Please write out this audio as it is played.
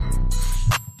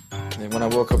And when I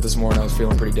woke up this morning, I was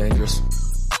feeling pretty dangerous.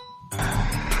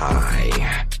 Hi.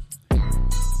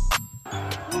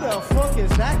 Who the fuck is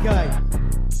that guy?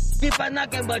 If I'm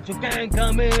knocking, but you can't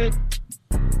come in.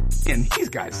 And these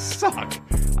guys suck.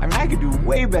 I mean, I could do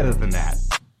way better than that.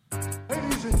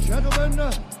 Ladies and gentlemen,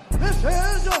 this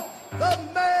is the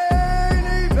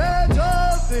main event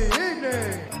of the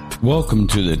evening. Welcome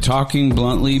to the Talking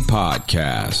Bluntly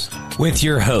podcast with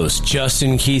your host,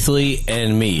 Justin Keithley,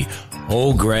 and me,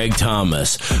 old Greg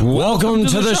Thomas. Welcome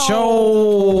to the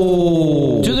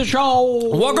show. To the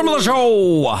show. Welcome to the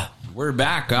show. We're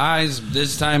back, guys.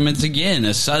 This time it's again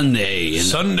a Sunday.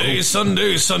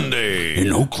 Sunday.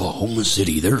 In Oklahoma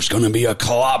City, there's going to be a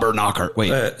clobber knocker.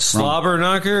 Wait, slobber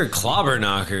knocker? Clobber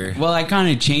knocker. Well, I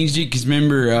kind of changed it because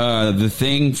remember the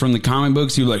thing from the comic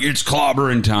books? He was like, it's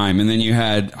clobbering time. And then you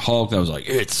had Hulk that was like,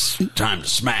 it's time to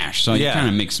smash. So you kind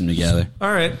of mix them together.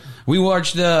 All right. We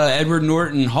watched Edward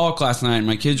Norton Hulk last night, and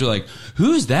my kids were like,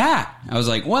 who's that? I was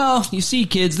like, well, you see,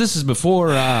 kids, this is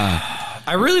before...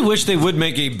 I really wish they would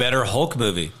make a better Hulk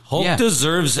movie. Hulk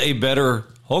deserves a better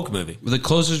Hulk movie. The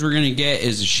closest we're going to get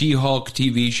is a She-Hulk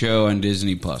TV show on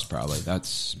Disney Plus, probably.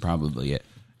 That's probably it.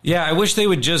 Yeah, I wish they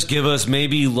would just give us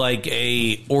maybe like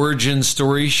a origin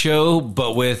story show,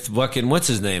 but with fucking, what's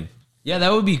his name? Yeah,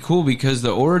 that would be cool because the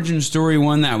origin story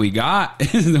one that we got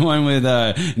is the one with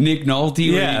Nick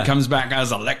Nolte where he comes back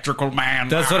as Electrical Man.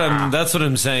 That's what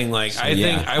I'm saying. Like, so,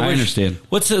 I understand.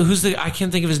 I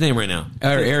can't think of his name right now.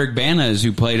 Eric Bana is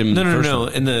who played him. No.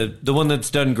 And the one that's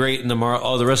done great in the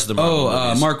rest of the Marvel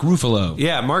movies. Mark Ruffalo.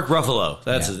 Yeah, Mark Ruffalo.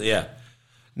 That's his. Yeah.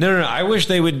 No. I wish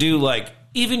they would do like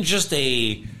even just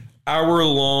a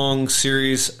hour-long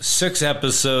series, 6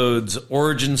 episodes,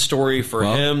 origin story for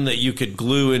him that you could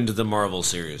glue into the Marvel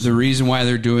series. The reason why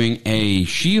they're doing a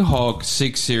She-Hulk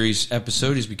 6-series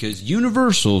episode is because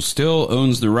Universal still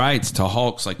owns the rights to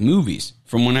Hulk's like movies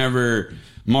from whenever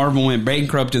Marvel went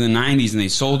bankrupt in the 90s and they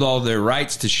sold all their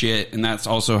rights to shit, and that's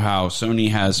also how Sony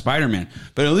has Spider-Man.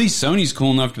 But at least Sony's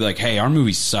cool enough to be like, hey, our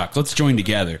movies suck. Let's join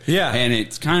together. Yeah. And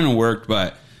it's kind of worked,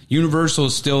 but Universal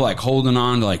is still like holding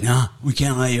on to like, nah, we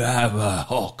can't let you have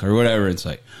Hulk or whatever. It's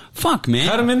like, fuck, man.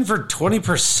 Cut him in for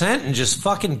 20% and just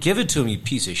fucking give it to him, you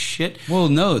piece of shit. Well,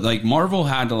 no, like Marvel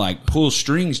had to like pull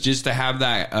strings just to have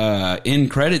that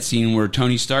end credit scene where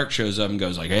Tony Stark shows up and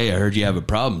goes like, hey, I heard you have a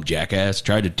problem, jackass.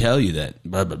 Tried to tell you that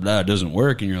blah, blah, blah, it doesn't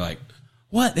work. And you're like,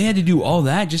 what? They had to do all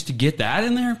that just to get that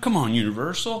in there? Come on,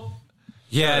 Universal.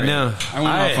 Yeah, sorry. No. I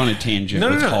went off on a tangent.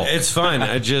 No, Hulk. it's fine.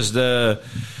 I just...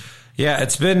 Yeah,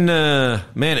 it's been,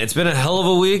 it's been a hell of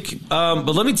a week. But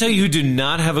let me tell you who do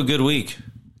not have a good week.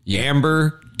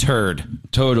 Amber Turd.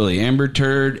 Totally. Amber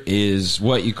Turd is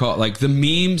what you call, like, the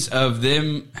memes of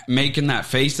them making that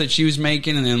face that she was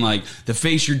making, and then, like, the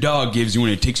face your dog gives you when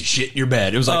it takes a shit in your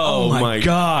bed. It was like, oh my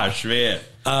gosh, man.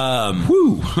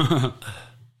 Whew.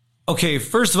 Okay,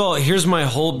 first of all, here's my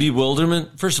whole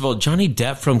bewilderment. First of all, Johnny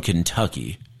Depp from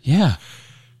Kentucky. Yeah.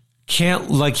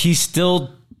 He's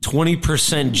still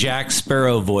 20% Jack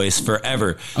Sparrow voice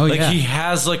forever. Oh, yeah. He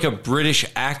has like a British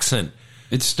accent.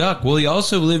 It's stuck. Well, he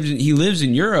lives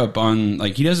in Europe on,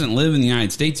 like, he doesn't live in the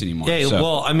United States anymore. Yeah, so.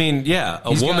 Well, I mean, yeah,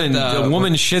 a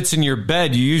woman shits in your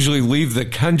bed, you usually leave the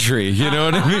country, you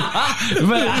know what I mean?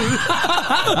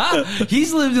 But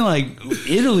he's lived in, like,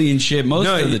 Italy and shit most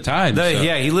of the time.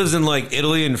 Yeah, he lives in, like,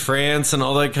 Italy and France and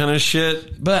all that kind of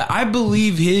shit. But I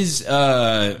believe his,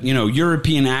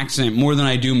 European accent more than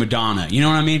I do Madonna. You know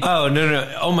what I mean? Oh,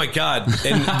 no. Oh, my God.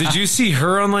 And did you see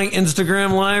her on, like,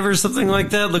 Instagram Live or something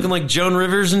like that, looking like Joan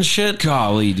Rivers and shit?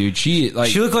 Golly, dude. She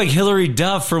looked like Hillary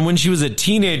Duff from when she was a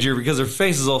teenager because her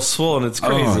face is all swollen. It's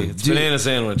crazy. It's banana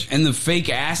sandwich. And the fake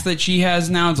ass that she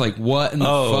has now, it's like, what in the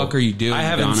fuck are you doing, I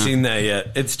haven't Madonna? seen that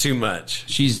yet. It's too much.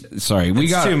 Sorry.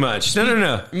 It's too much.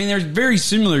 No. I mean, they're very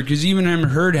similar because even Amber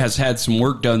Heard has had some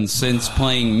work done since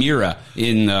playing Mira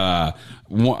in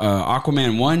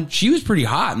Aquaman 1. She was pretty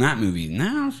hot in that movie.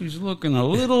 Now she's looking a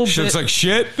little She looks like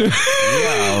shit.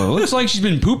 Yeah, looks like she's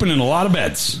been pooping in a lot of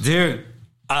beds. Dude.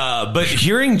 But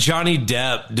hearing Johnny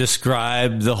Depp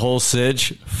describe the whole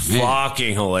sitch,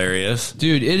 fucking hilarious.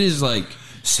 Dude, it is like...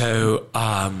 So,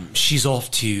 she's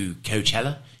off to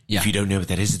Coachella. Yeah. If you don't know what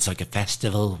that is, it's like a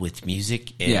festival with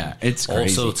music and it's crazy. All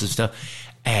sorts of stuff.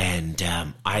 And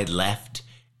I left,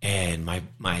 and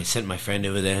I sent my friend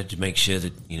over there to make sure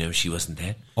that, she wasn't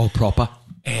there. All proper.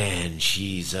 And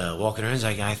she's walking around. She's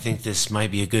like, I think this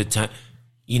might be a good time.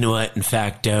 You know what? In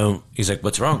fact, don't. He's like,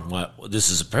 what's wrong? Well, this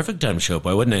is a perfect time to show up.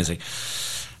 Why wouldn't I? He's like,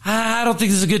 I don't think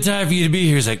this is a good time for you to be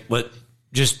here. He's like, what?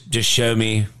 Just show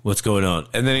me what's going on.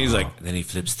 And then he's like, then he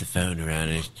flips the phone around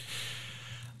and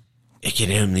it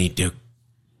can only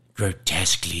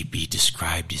grotesquely be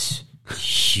described as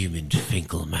human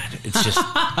Finkelman. It's just,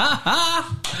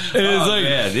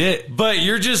 but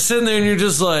you're just sitting there and you're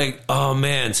just like, oh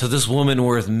man, so this woman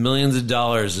worth millions of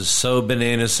dollars is so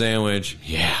banana sandwich.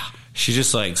 Yeah. She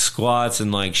just like squats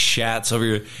and like shats over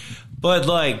your, but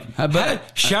like,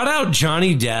 shout out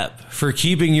Johnny Depp for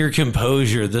keeping your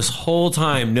composure this whole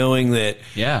time, knowing that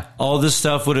all this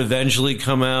stuff would eventually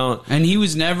come out. And he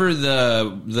was never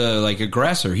the like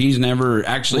aggressor. He's never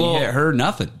actually hit her,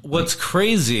 nothing. What's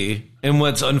crazy and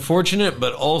what's unfortunate,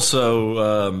 but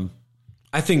also,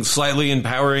 I think slightly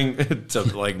empowering to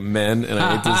like men, and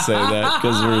I hate to say that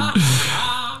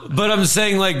because but I'm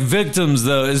saying like victims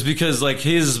though, is because like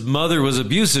his mother was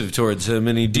abusive towards him,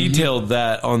 and he detailed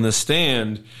that on the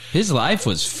stand. His life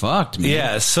was fucked, man.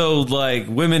 Yeah, so like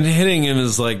women hitting him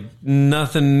is like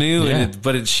nothing new,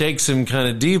 but it shakes him kind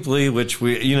of deeply, which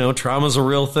trauma's a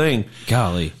real thing.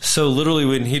 Golly. So literally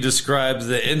when he describes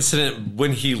the incident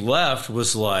when he left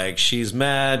was like, she's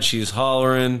mad, she's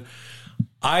hollering.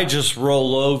 I just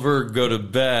roll over, go to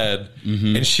bed,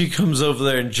 and she comes over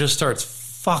there and just starts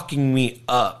fucking me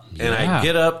up. And I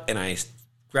get up and I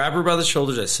grab her by the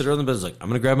shoulders. I sit her on the bed. It's like, I'm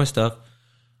going to grab my stuff,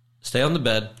 stay on the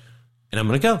bed, and I'm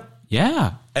going to go.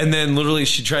 Yeah. And then literally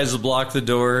she tries to block the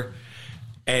door,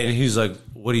 and he's like,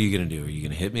 what are you going to do? Are you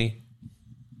going to hit me?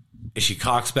 And she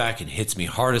cocks back and hits me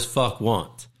hard as fuck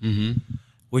once.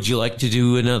 Would you like to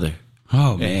do another?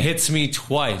 Oh, man. It hits me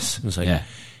twice. It's like,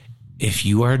 if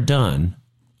you are done,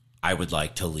 I would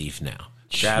like to leave now.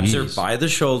 Grabs her by the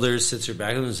shoulders, sits her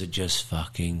back, and says, just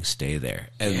fucking stay there.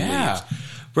 And leaves.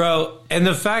 Bro, and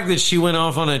the fact that she went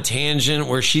off on a tangent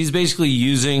where she's basically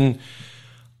using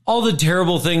all the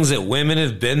terrible things that women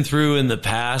have been through in the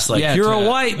past. Like, you're a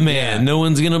white man. No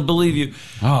one's going to believe you.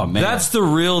 Oh, man. That's the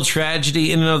real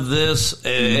tragedy in and of this.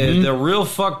 The real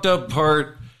fucked up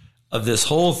part of this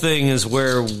whole thing is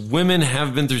where women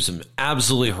have been through some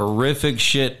absolutely horrific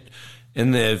shit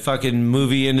in the fucking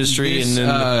movie industry. This,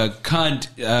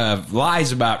 cunt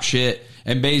lies about shit,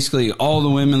 and basically all the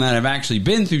women that have actually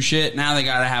been through shit, now they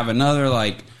got to have another,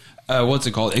 like, what's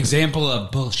it called? Example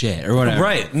of bullshit or whatever.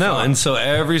 Right. No. And so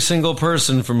every single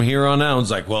person from here on out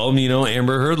is like, well,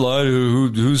 Amber Heard lied.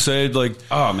 Who said, like,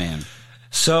 oh man.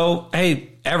 So,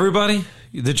 hey, everybody,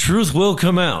 the truth will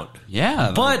come out.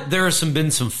 Yeah. But there have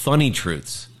been some funny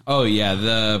truths. Oh, yeah.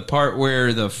 The part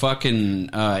where the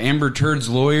fucking Amber Turd's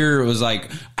lawyer was like,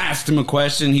 asked him a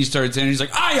question. He started saying, he's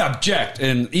like, I object.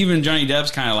 And even Johnny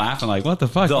Depp's kind of laughing, like, what the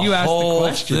fuck? You asked the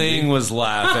question. The whole thing was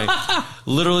laughing.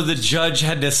 Literally, the judge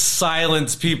had to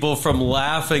silence people from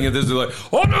laughing. And they're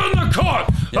like, order in the court.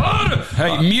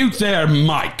 Hey, mute their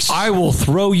mics. I will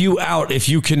throw you out if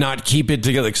you cannot keep it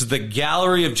together. Because the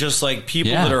gallery of just like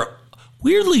people that are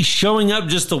weirdly showing up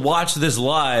just to watch this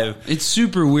live. It's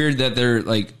super weird that they're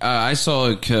like, I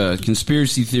saw a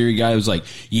conspiracy theory guy who was like,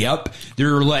 yep,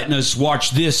 they're letting us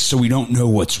watch this so we don't know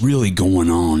what's really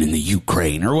going on in the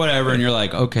Ukraine or whatever. And you're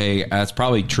like, okay, that's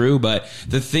probably true. But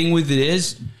the thing with it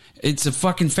is, it's a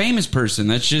fucking famous person.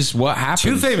 That's just what happens.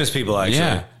 Two famous people, actually.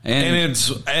 Yeah. And it's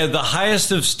the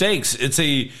highest of stakes. It's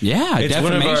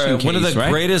defamation one of the case,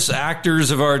 greatest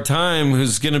actors of our time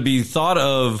who's going to be thought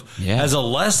of as a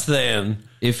less than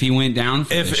if he went down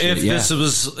for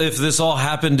if this all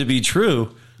happened to be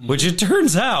true, which it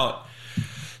turns out.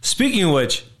 Speaking of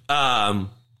which,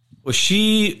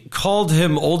 she called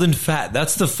him old and fat.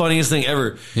 That's the funniest thing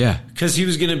ever. Yeah, because he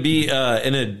was going to be in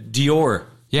a Dior.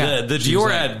 Yeah, the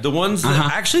Dior ad, the ones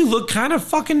that actually look kind of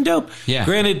fucking dope. Yeah,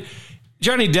 granted,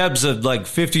 Johnny Depp's a like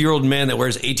 50-year-old man that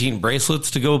wears 18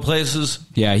 bracelets to go places.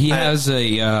 Yeah, he has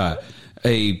a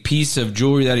piece of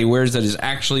jewelry that he wears that is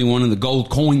actually one of the gold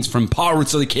coins from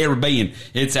Pirates of the Caribbean.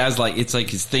 It's like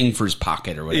his thing for his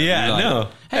pocket or whatever. Yeah, like,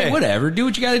 hey, whatever. Do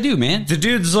what you got to do, man. The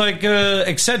dude's like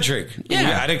eccentric.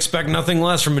 Yeah. I'd expect nothing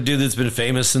less from a dude that's been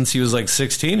famous since he was like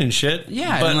 16 and shit.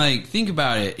 Yeah, but, and like think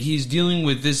about it. He's dealing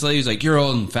with this lady who's like, you're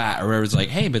old and fat or whatever. It's like,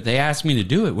 hey, but they asked me to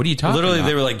do it. What are you talking about? Literally,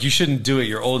 they were like, you shouldn't do it.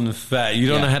 You're old and fat. You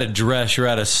don't know how to dress. You're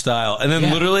out of style. And then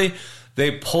literally,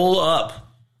 they pull up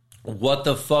what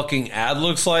the fucking ad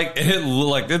looks like,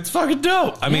 and it's fucking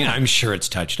dope. I mean, I'm sure it's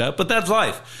touched up, but that's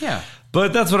life. Yeah.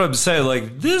 But that's what I'm saying.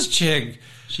 Like, this chick,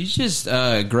 she's just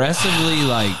aggressively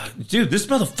like, dude, this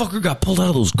motherfucker got pulled out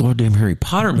of those goddamn Harry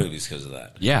Potter movies because of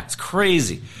that. Yeah. It's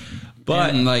crazy.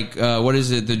 But and like, what is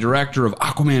it? The director of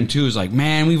Aquaman 2 is like,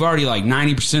 man, we've already like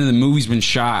 90% of the movie's been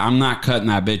shot. I'm not cutting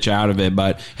that bitch out of it.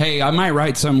 But hey, I might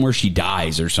write something where she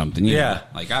dies or something. You know?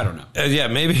 Like, I don't know.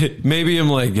 Maybe I'm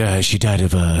like, she died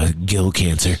of gill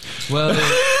cancer. Well,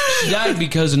 she died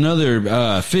because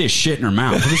another fish shit in her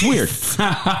mouth. It was weird.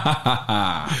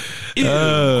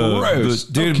 Ew, gross.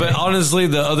 Dude, but honestly,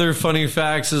 the other funny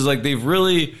facts is like they've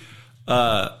really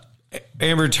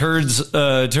Amber Turd's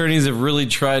attorneys have really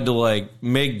tried to like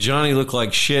make Johnny look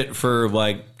like shit for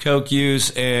like coke use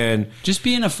and Just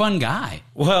being a fun guy.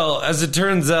 well, as it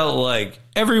turns out, like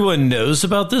everyone knows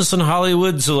about this in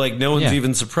Hollywood, so like no one's Yeah.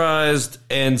 even surprised,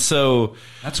 and so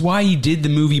That's why he did the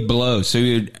movie Blow, so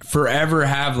he'd forever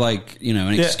have like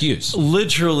an excuse.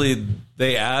 Literally,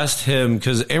 they asked him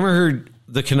because Amber Heard,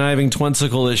 the conniving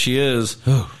twinsicle that she is,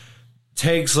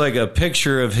 takes like a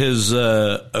picture of his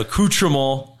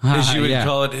accoutrement, as you would Yeah.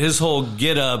 call it, his whole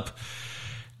get up.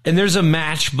 And there's a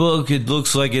matchbook. It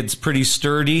looks like it's pretty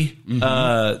sturdy.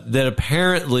 That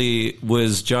apparently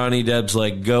was Johnny Depp's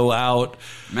like go out.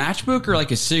 Matchbook or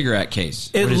like a cigarette case?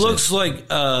 It What is looks like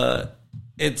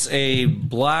it's a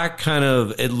black kind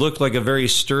of. It looked like a very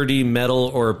sturdy metal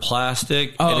or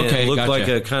plastic. Oh, and okay, It looked gotcha. like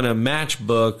a kind of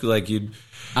matchbook, like you'd.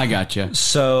 I gotcha.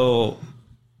 So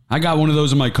I got one of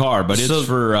those in my car, but it's So,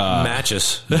 for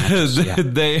matches. yeah.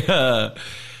 They the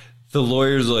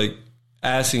lawyer's like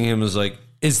asking him is like,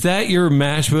 is that your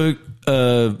matchbook?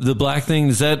 The black thing,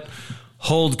 does that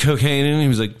hold cocaine in it? He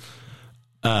was like,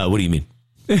 what do you mean?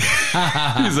 He's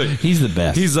like, He's the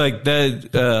best. he's like that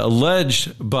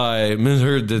alleged by Ms.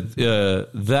 Heard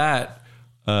that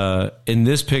in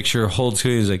this picture holds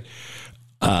cocaine. He's like,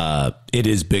 it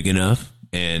is big enough,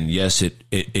 and yes,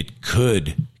 it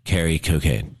could carry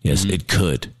cocaine. Yes, it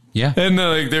could. Yeah. And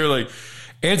they're like,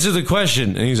 answer the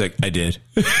question. And he's like, I did.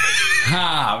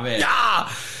 Man.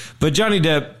 But Johnny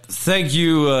Depp, thank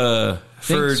you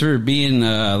Thanks for being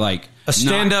like a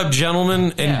stand-up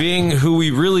gentleman and being who we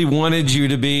really wanted you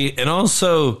to be. And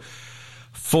also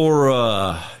for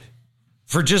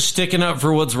just sticking up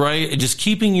for what's right and just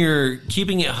keeping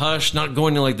it hush, not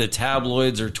going to like the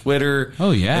tabloids or Twitter.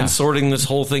 Oh, yeah. And sorting this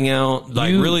whole thing out,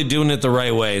 like really doing it the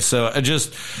right way. So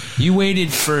You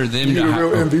waited for them to You're a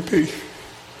real MVP.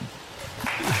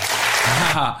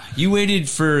 You waited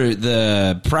for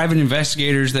the private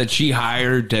investigators that she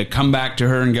hired to come back to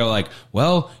her and go like,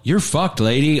 well, you're fucked,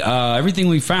 lady. Everything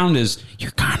we found is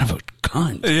you're kind of a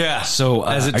cunt. Yeah. So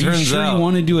As it are turns you sure out- you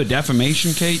want to do a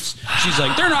defamation case? She's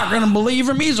like, they're not going to believe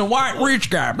him. He's a white rich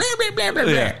guy. Blah, blah, blah, blah,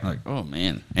 blah. Yeah. Like, oh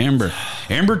man,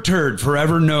 Amber Turd,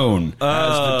 forever known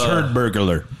as the turd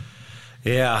burglar.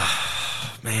 yeah,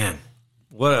 man,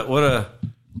 what a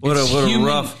Human-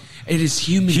 rough. It is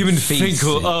human face.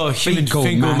 Finkel. Oh, human Finkel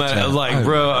Finkel. matter. Like, Oh,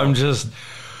 bro, I'm just.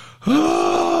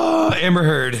 Amber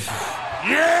Heard.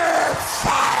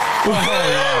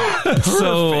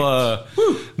 So,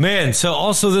 man, so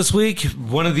also this week,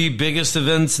 one of the biggest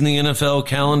events in the NFL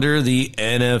calendar, the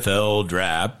NFL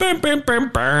draft. Bam, bam, bam,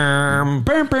 bam.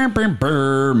 Bam, bam, bam,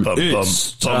 bam.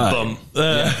 It's Bum,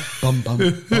 bum. Bum, bum,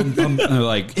 bum, bum. And they're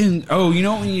like, you know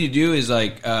what we need to do is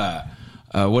like,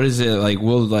 what is it like?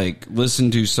 We'll like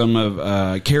listen to some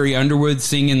of Carrie Underwood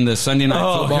singing the Sunday Night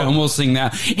Football, okay. and we'll sing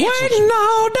that. Waiting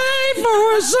all day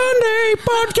for a Sunday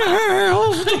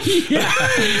podcast. Yeah.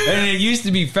 And it used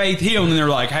to be Faith Hill, and they're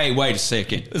like, hey, wait a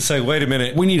second, It's like, wait a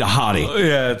minute. we need a hottie.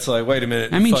 Yeah, it's like, wait a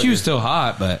minute. I mean, she Fucker. was still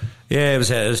hot, but Yeah, it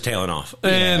was tailing off.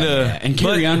 and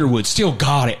Carrie but- Underwood still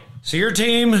got it. So your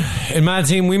team and my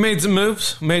team, we made some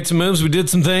moves. We did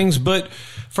some things. But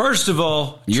first of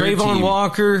all, Your Trayvon team.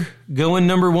 Walker going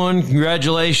number one.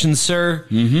 Congratulations, sir.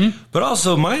 Mm-hmm. But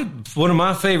also, one of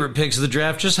my favorite picks of the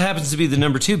draft just happens to be the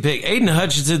number 2 pick. Aiden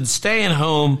Hutchinson staying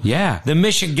home. Yeah. The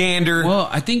Michigander. Well,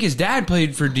 I think his dad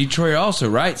played for Detroit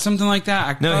also, right? Something like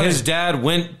that. No, his dad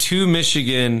went to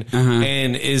Michigan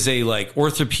and is a like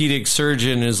orthopedic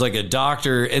surgeon, is like a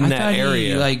doctor in that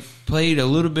area. He, like, played a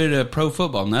little bit of pro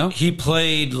football, no? He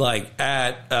played like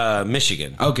at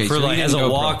Michigan, Okay, for so he like as didn't a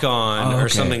go pro. walk on Oh, or okay.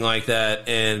 something like that.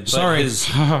 And Sorry.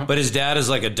 but his dad is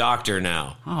like a doctor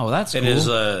now. Oh, that's and cool.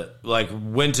 is like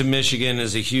went to Michigan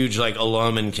as a huge like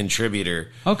alum and contributor.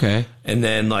 Okay. And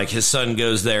then like his son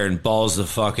goes there and balls the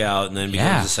fuck out, and then becomes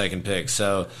Yeah. the second pick.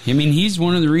 So I mean, he's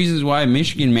one of the reasons why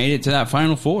Michigan made it to that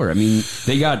Final Four. I mean,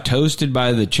 they got toasted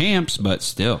by the champs, but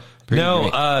still. pretty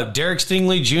great. Derek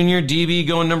Stingley Jr., DB,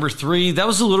 going number 3. That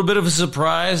was a little bit of a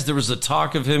surprise. There was a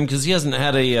talk of him because he hasn't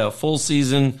had a full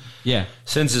season Yeah.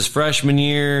 since his freshman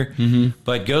year,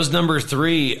 but goes number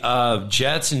 3.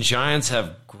 Jets and Giants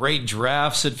have great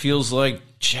drafts, it feels like.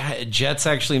 Jets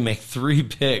actually make 3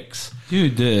 picks.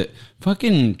 Dude, the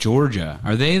fucking Georgia,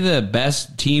 are they the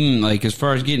best team, like, as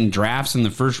far as getting drafts in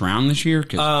the first round this year?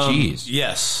 Because, jeez.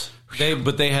 Yes.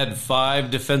 But they had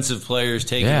 5 defensive players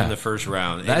taken Yeah. in the first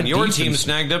round. That And your defense- team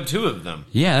snagged up 2 of them.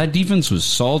 Yeah, that defense was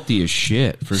salty as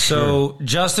shit, for sure. So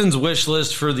Justin's wish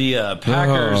list for the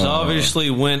Packers obviously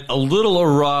went a little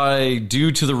awry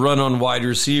due to the run on wide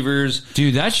receivers.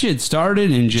 Dude, that shit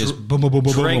started and just boom, boom, boom,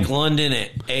 boom, Drake boom. London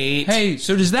at 8. Hey,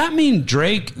 so does that mean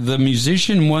Drake, the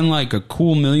musician, won like a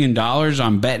cool $1 million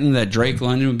on betting that Drake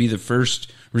London would be the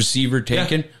first receiver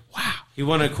taken? Wow. He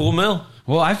won a cool mill.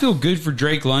 Well, I feel good for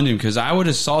Drake London because I would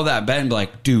have saw that bet and be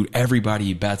like, dude, everybody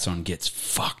he bets on gets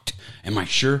fucked. Am I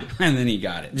sure? And then he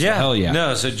got it. So hell yeah.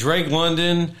 No, so Drake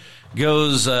London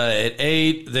goes at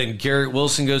 8. Then Garrett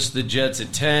Wilson goes to the Jets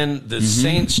at 10. The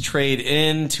Saints trade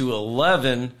in to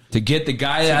 11. To get the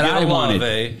guy that I wanted.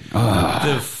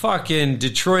 The fucking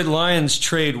Detroit Lions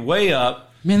trade way up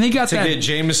Man, they got to that. get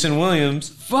Jameson Williams.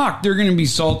 Fuck, they're going to be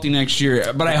salty next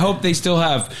year. But I hope they still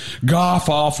have Goff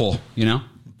awful, you know?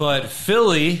 But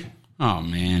Philly Oh,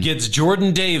 man. gets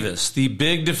Jordan Davis, the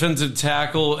big defensive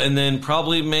tackle, and then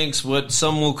probably makes what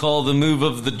some will call the move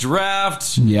of the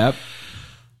draft Yep.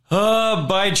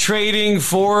 by trading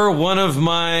for one of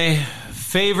my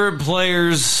favorite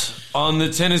players on the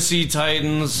Tennessee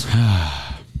Titans,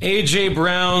 A.J.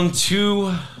 Brown,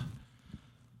 to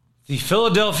the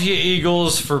Philadelphia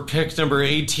Eagles for pick number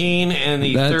 18 and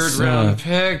the That's, third-round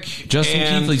pick. Justin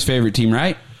And Keithley's favorite team,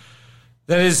 right?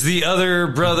 that is the other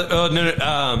brother. Oh,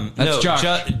 no. That's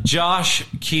Josh. Josh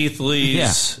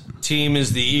Keithley's team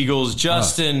is the Eagles.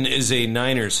 Justin is a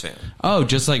Niners fan. Oh,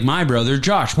 just like my brother,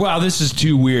 Josh. Wow, this is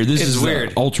too weird. This It's is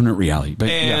weird. Alternate reality. But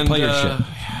And, yeah, play your shit.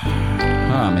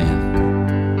 Oh, man.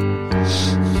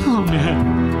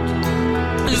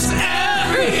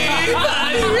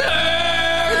 Everybody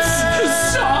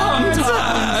hurts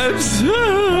sometimes.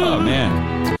 Oh,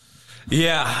 man.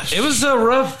 Yeah, it was a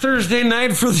rough Thursday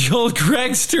night for the old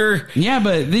Gregster. Yeah,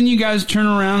 but then you guys turn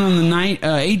around on the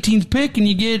 18th pick and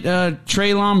you get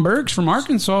Treylon Burks from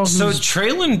Arkansas. So who's-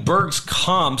 Treylon Burks'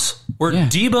 comps were Yeah.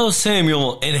 Debo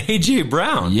Samuel and A.J.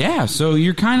 Brown. yeah, so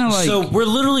you're kind of like... So we're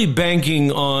literally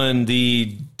banking on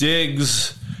the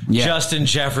Diggs, Yeah. Justin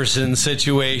Jefferson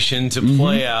situation to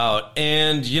play out.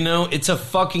 And, you know, it's a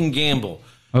fucking gamble.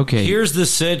 Okay. Here's the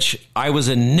sitch. I was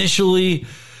initially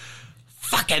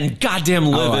fucking goddamn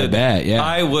livid. I bet, yeah.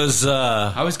 I was,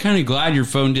 I was kind of glad your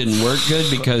phone didn't work good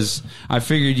because I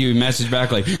figured you would message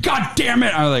back like, God damn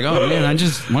it. I was like, oh, man, I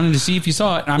just wanted to see if you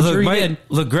saw it. I'm sure you did.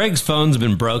 Look, Greg's phone's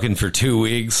been broken for 2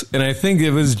 weeks, and I think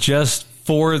it was just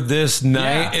for this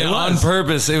night Yeah, it and on was.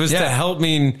 purpose. It was to Yeah. help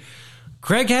me.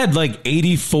 Greg had like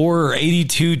 84 or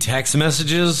 82 text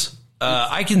messages.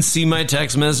 I can see my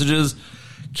text messages.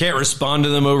 Can't respond to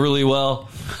them overly well.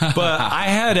 But I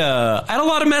had a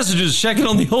lot of messages checking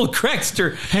on the old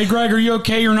Gregster. Hey, Greg, are you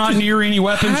okay? You're not near any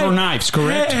weapons or knives,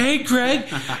 correct? Hey, Greg,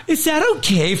 is that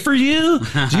okay for you?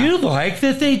 Do you like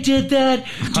that they did that?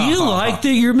 Do you like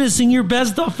that you're missing your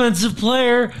best offensive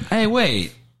player? Hey,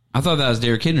 wait. I thought that was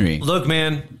Derrick Henry. Look,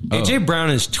 man, A.J. Brown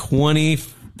is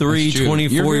 23, That's true.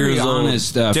 24 You're very years old.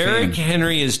 honest, Derrick fan.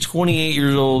 Henry is 28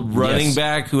 years old, running Yes.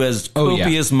 back who has Oh, yeah.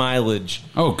 copious mileage.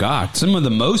 Oh, God. Some of the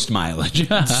most mileage.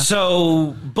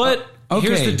 So, but Okay.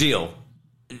 here's the deal.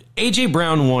 A.J.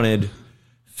 Brown wanted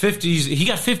 50. He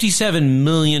got $57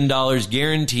 million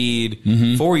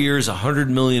guaranteed, 4 years, $100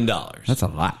 million. That's a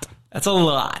lot. That's a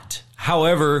lot.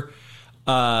 However,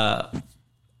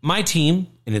 my team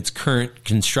in its current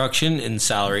construction and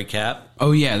salary cap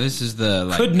Oh, yeah. This is the...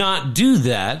 Like, could not do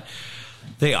that.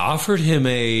 They offered him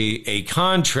a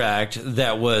contract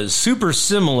that was super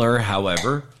similar,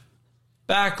 however,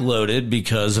 backloaded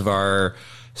because of our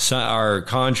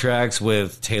contracts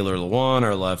with Taylor Lewan,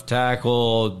 our left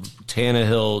tackle,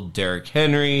 Tannehill, Derrick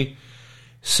Henry.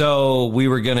 So we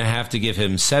were going to have to give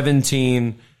him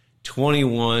 17,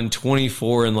 21,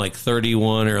 24, and like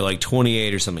 31 or like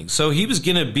 28 or something. So he was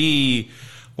going to be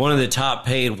one of the top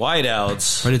paid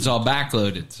wideouts. But it's all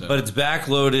backloaded. So. But it's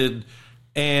backloaded,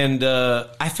 and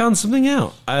I found something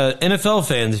out. NFL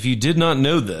fans, if you did not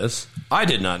know this, I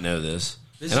did not know this.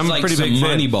 This and I'm is a like pretty some big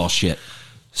fan. Moneyball shit.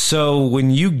 So when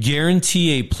you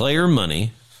guarantee a player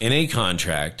money in a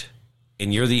contract,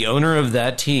 and you're the owner of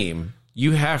that team,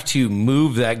 you have to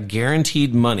move that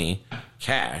guaranteed money,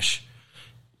 cash,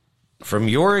 from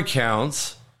your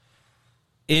accounts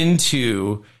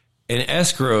into an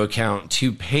escrow account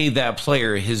to pay that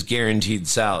player his guaranteed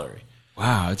salary.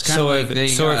 Wow. It's kind of like they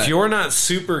if you're not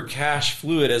super cash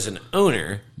fluid as an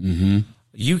owner,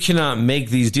 you cannot make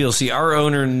these deals. See, our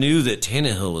owner knew that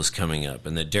Tannehill was coming up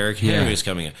and that Derrick Henry Yeah. was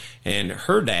coming up, and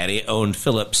her daddy owned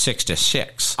Philip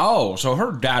 6-6. Oh, so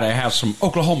her daddy has some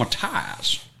Oklahoma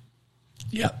ties.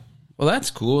 Yeah. Well, that's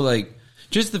cool. Like,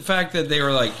 just the fact that they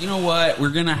were like, you know what,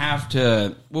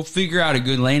 we'll figure out a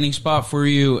good landing spot for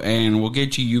you, and we'll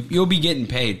get you'll be getting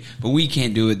paid, but we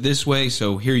can't do it this way,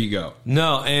 so here you go.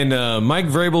 No, and Mike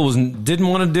Vrabel didn't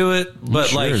want to do it, but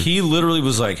Sure. he literally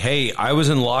was like, hey, I was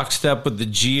in lockstep with the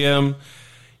GM.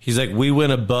 He's like, we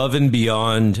went above and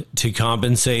beyond to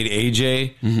compensate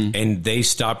AJ, and they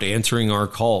stopped answering our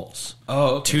calls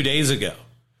 2 days ago.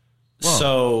 Whoa.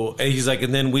 So he's like,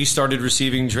 and then we started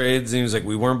receiving trades, and he was like,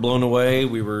 we weren't blown away.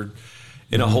 We were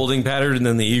in a holding pattern, and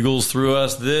then the Eagles threw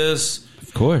us this.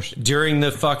 Of course. During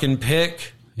the fucking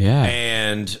pick. Yeah.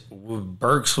 And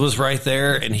Burks was right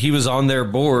there, and he was on their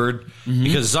board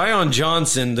because Zion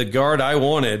Johnson, the guard I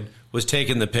wanted, was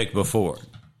taking the pick before.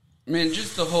 Man,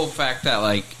 just the whole fact that,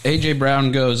 like, A.J.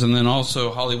 Brown goes and then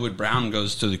also Hollywood Brown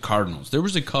goes to the Cardinals. There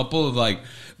was a couple of, like,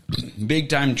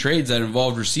 big-time trades that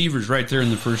involved receivers right there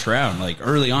in the first round, like,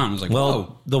 early on. I was like,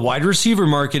 whoa. The wide receiver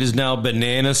market is now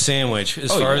banana sandwich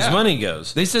as far as money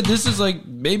goes. They said this is, like,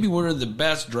 maybe one of the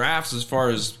best drafts as far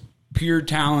as pure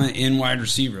talent in wide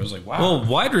receiver. I was like, wow. Well,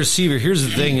 wide receiver, here's the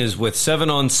thing, is with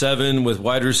 7-on-7, with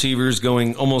wide receivers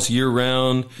going almost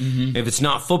year-round, if it's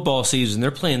not football season,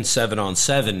 they're playing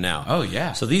 7-on-7 now. Oh,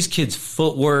 yeah. So these kids'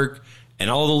 footwork and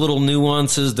all the little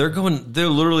nuances,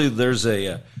 there's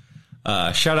a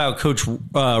shout-out Coach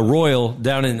Royal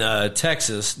down in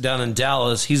Texas, down in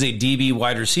Dallas. He's a DB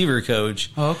wide receiver coach.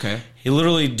 Oh, okay. He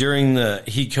literally,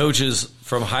 he coaches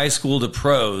from high school to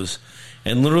pros,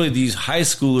 and literally these high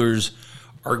schoolers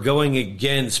are going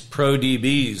against pro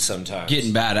DBs sometimes.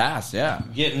 Getting badass, yeah.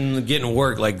 Getting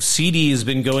work. Like CD has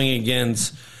been going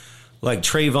against like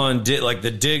Trayvon, like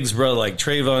the Diggs, bro, like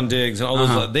Trayvon Diggs and all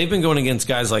those. They've been going against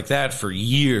guys like that for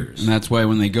years. And that's why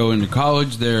when they go into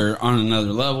college, they're on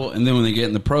another level. And then when they get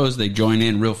in the pros, they join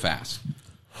in real fast.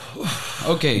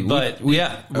 Okay. But,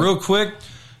 real quick,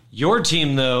 your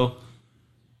team, though,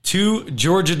 2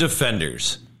 Georgia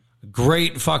defenders.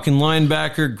 Great fucking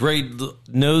linebacker, great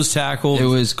nose tackle. It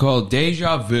was called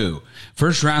Deja Vu.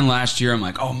 First round last year, I'm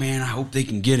like, oh man, I hope they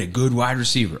can get a good wide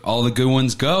receiver. All the good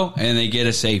ones go, and they get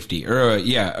a safety. Or,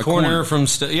 a corner from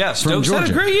Stokes Georgia.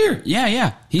 Had a great year.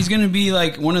 Yeah. He's going to be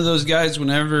like one of those guys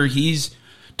whenever he's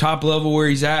top level where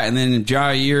he's at, and then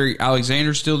Jair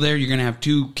Alexander's still there, you're going to have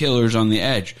 2 killers on the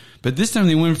edge. But this time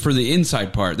they went for the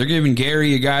inside part. They're giving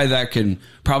Gary a guy that can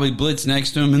probably blitz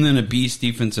next to him, and then a beast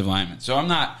defensive lineman. So I'm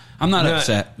not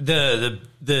upset.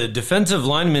 The defensive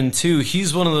lineman, too,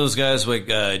 he's one of those guys like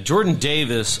Jordan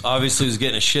Davis, obviously, was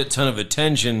getting a shit ton of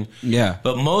attention. Yeah.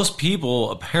 But most people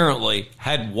apparently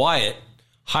had Wyatt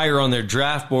higher on their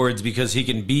draft boards because he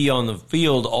can be on the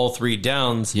field all 3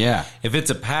 downs. Yeah. If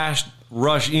it's a pass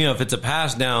rush, if it's a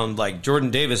pass down, like Jordan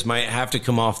Davis might have to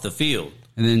come off the field.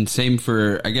 And then same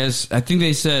for, I think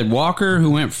they said Walker, who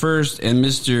went first, and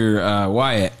Mr.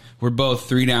 Wyatt were both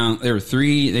 3 down. There were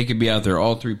 3. They could be out there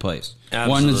all 3 plays.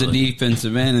 Absolutely. One is a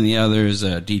defensive end, and the other is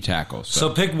a D tackle. So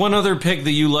pick one other pick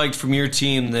that you liked from your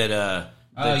team that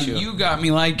you got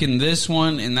me liking this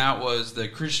one, and that was the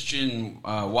Christian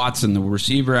Watson, the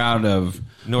receiver out of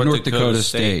North Dakota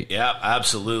State. Yeah,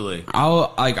 absolutely.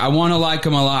 I want to like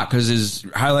him a lot because his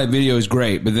highlight video is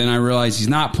great, but then I realize he's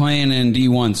not playing in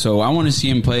D1, so I want to see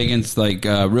him play against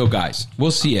real guys.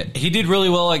 We'll see it. He did really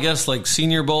well, I guess, like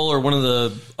Senior Bowl or one of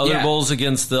the other bowls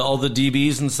against all the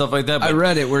DBs and stuff like that. But I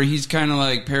read it where he's kind of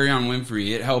like Perrion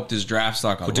Winfrey. It helped his draft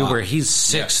stock a lot. Where he's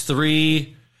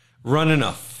 6'3", running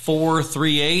a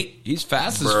 4.38. He's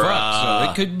fast as fuck,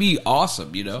 so it could be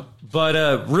awesome,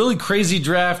 But really crazy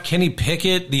draft. Kenny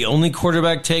Pickett, the only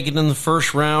quarterback taken in the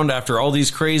first round after all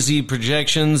these crazy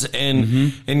projections,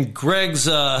 and Greg's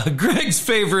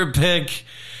favorite pick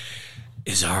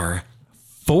is our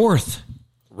 4th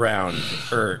round.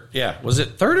 Was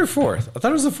it 3rd or 4th? I thought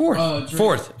it was the 4th.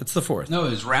 Fourth. It's the 4th. No,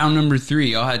 it was round number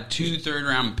 3. Y'all had 2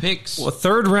 third-round picks. Well,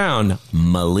 3rd round,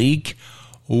 Malik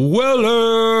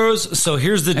Willis. So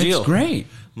here's the deal. That's great.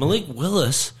 Malik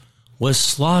Willis was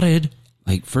slotted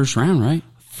like first round, right?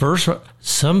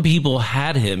 Some people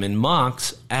had him in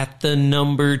mocks at the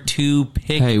number 2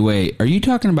 pick. Hey, wait. Are you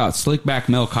talking about Slickback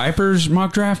Mel Kiper's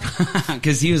mock draft?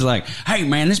 Because he was like, hey,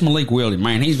 man, this Malik Willis,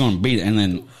 man, he's going to beat it. And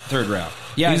then 3rd round.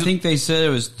 Yeah, I think they said it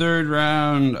was 3rd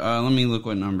round. Let me look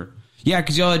what number. Yeah,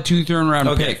 because y'all had 2 third-round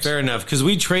picks. Okay, fair enough. Because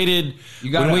we traded...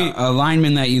 You got a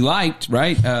lineman that you liked,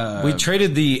 right? We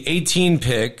traded the 18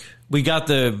 pick. We got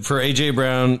for A.J.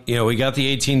 Brown, we got the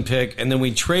 18 pick, and then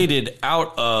we traded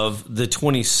out of the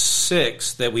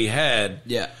 26 that we had.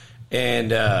 Yeah.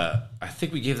 And I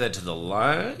think we gave that to the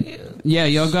Lions. Yeah,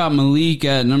 y'all got Malik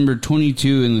at number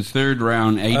 22 in the 3rd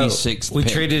round, 86th We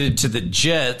pick. traded it to the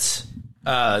Jets,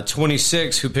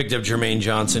 26, who picked up Jermaine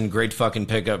Johnson. Great fucking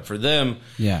pickup for them.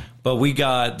 Yeah. But we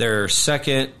got their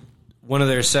second, one of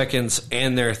their seconds,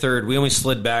 and their third. We only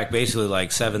slid back basically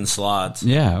like 7 slots.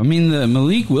 Yeah, I mean, the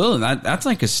Malik Willis, that's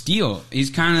like a steal. He's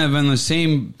kind of in the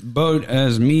same boat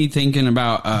as me thinking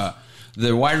about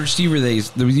the wide receiver.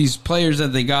 These players that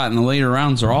they got in the later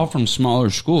rounds are all from smaller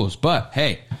schools. But,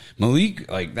 hey, Malik,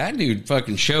 like, that dude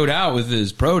fucking showed out with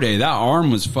his pro day. That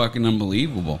arm was fucking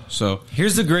unbelievable. So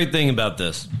Here's the great thing about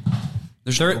this.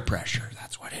 there's no pressure.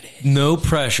 That's what it is. No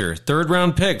pressure.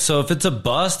 3rd-round pick. So if it's a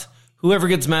bust, whoever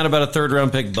gets mad about a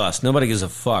 3rd-round pick bust, nobody gives a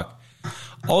fuck.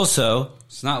 Also,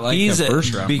 It's not like a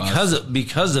first-round bust.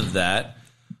 Because of that,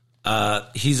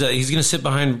 he's going to sit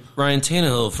behind Ryan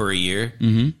Tannehill for a year.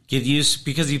 Mm-hmm. Get used,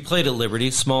 because he played at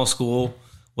Liberty, small school,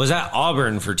 was at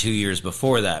Auburn for 2 years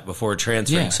before that, before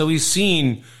transferring. Yeah. So he's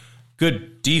seen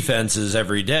good defenses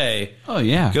every day. Oh,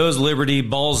 yeah. Goes Liberty,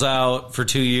 balls out for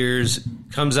 2 years,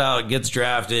 comes out, gets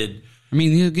drafted. I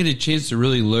mean, he'll get a chance to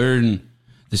really learn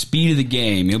the speed of the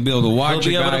game. He'll be able to watch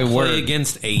He'll be a guy able to play work.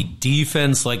 against a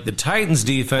defense like the Titans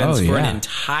defense Oh, for an yeah.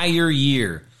 entire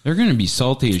year They're going to be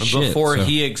salty as shit. before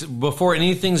so- before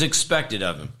anything's expected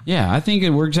of him. Yeah, I think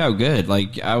it works out good.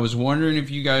 Like, I was wondering if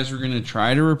you guys were going to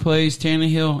try to replace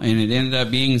Tannehill, and it ended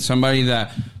up being somebody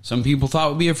that some people thought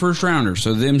would be a first rounder.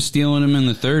 So them stealing him in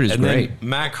the 3rd is And great. then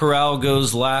Matt Corral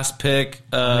goes last pick.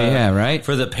 Yeah, right.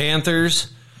 For the Panthers.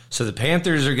 So the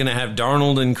Panthers are going to have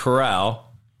Darnold and Corral.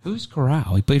 Who's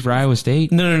Corral? He played for Iowa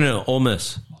State. No. Ole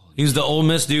Miss. He was the Ole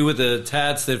Miss dude with the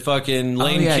tats that fucking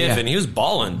Lane yeah, Kiffin. yeah. He was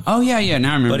balling. Oh yeah.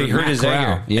 Now I remember. But he hurt Matt his Corral.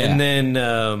 ankle. Yeah. And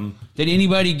then did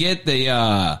anybody get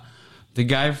the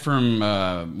guy from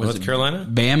North Carolina?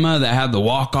 Bama, that had the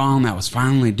walk on that was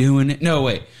finally doing it? No,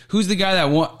 wait. Who's the guy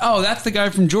that won? Oh, that's the guy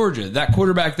from Georgia. That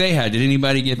quarterback they had. Did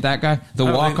anybody get that guy? The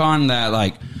walk on that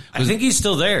like. I think he's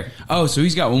still there. Oh, so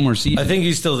he's got one more season. I think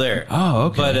he's still there. Oh,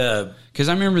 okay. But because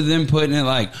I remember them putting it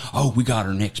like, "Oh, we got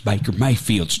our next Baker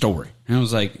Mayfield story," and I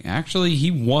was like, "Actually,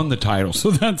 he won the title, so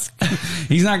that's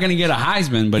he's not going to get a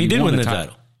Heisman, but he did won win the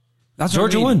title. That's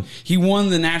Georgia what I mean. won. He won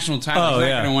the national title. Oh, he's not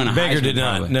yeah. going to win a Baker Heisman, did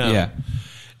not. probably. No. Yeah.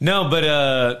 No,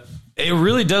 but it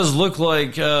really does look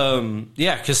like,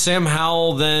 because Sam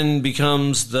Howell then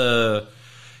becomes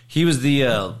he was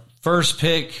the first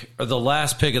pick or the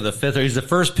last pick of the 5th, or he's the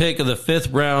first pick of the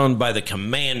 5th round by the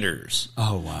Commanders.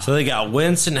 Oh, wow. So they got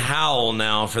Wentz and Howell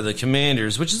now for the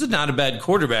Commanders, which is not a bad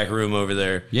quarterback room over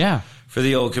there. Yeah. For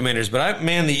the old Commanders. But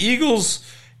the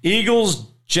Eagles,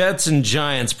 Jets, and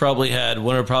Giants probably had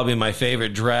one of probably my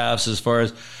favorite drafts as far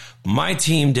as my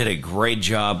team did a great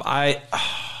job.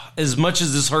 As much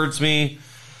as this hurts me,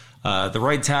 the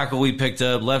right tackle we picked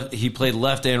up, he played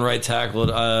left and right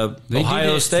tackle at They Ohio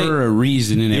did it State. for a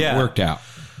reason, and Yeah. it worked out.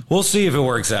 We'll see if it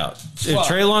works out. If Well,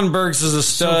 Treylon Burks is a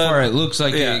stud, So far, it looks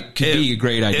like it could be a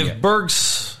great idea. If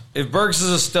Burks is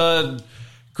a stud,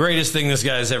 greatest thing this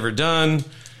guy's ever done.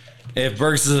 If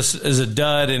Burks is a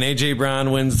dud and AJ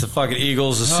Brown wins the fucking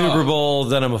Eagles the Super Bowl,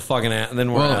 then I'm a fucking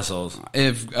then we're assholes.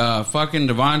 If fucking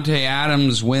Devontae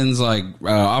Adams wins like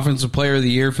Offensive Player of the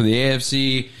Year for the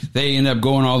AFC, they end up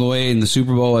going all the way in the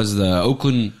Super Bowl as the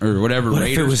Oakland or whatever What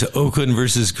Raiders. if it was Oakland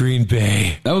versus Green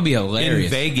Bay That would be in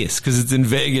hilarious. Vegas? Because it's in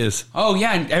Vegas. Oh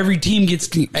yeah, and every team keeps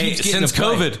getting Since to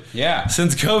play. COVID, Yeah.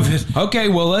 since COVID. Okay,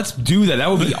 well let's do that. That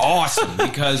would be awesome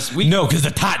because we. No, because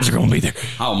the Titans are going to be there.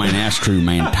 Oh man, that's true,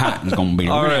 man. Titans gonna be.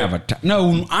 All We're gonna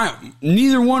right. have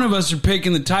neither one of us are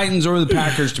picking the Titans or the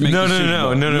Packers to make. No, the Super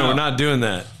no, Bowl. we're not doing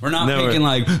that. We're not No, picking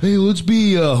like, hey, let's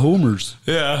be homers.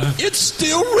 Yeah. It's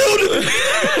still real to me.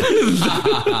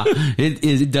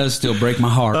 It does still break my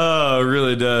heart. Oh, it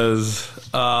really does.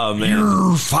 Oh man,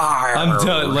 You're fired. I'm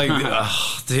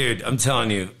dude, I'm telling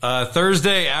you.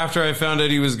 Thursday after I found out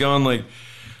he was gone,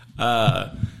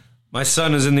 my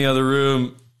son is in the other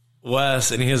room,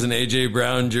 Wes, and he has an AJ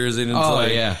Brown jersey, and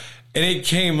it's yeah. And it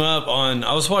came up on.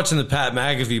 I was watching the Pat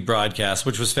McAfee broadcast,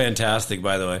 which was fantastic,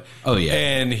 by the way. Oh, yeah.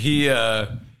 And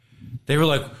they were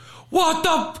like, "What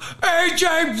the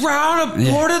AJ Brown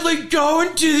reportedly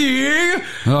going to the Eagles?"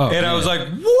 Oh, and I yeah. was like,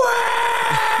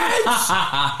 "What?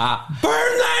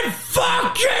 Burn that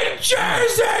fucking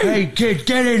jersey!" Hey kid,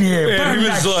 get in here. And Burn he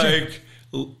was that shit.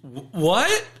 like,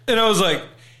 "What?" And I was like,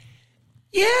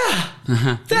 "Yeah,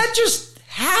 that just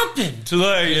happened."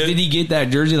 Did he get that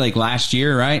jersey like last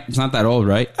year? Right? It's not that old,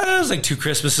 right? It was like 2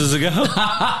 Christmases ago.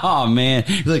 Oh man,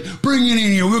 he's like, bring it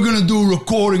in here. We're gonna do a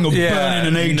recording of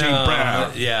Brandon and AJ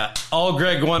Brown. Yeah, all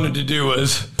Greg wanted to do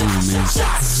was.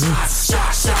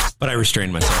 But I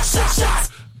restrained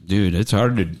myself. Dude, it's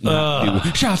hard to not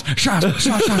do shots.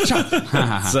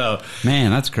 So,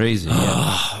 Man, that's crazy.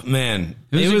 man,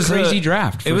 It was a crazy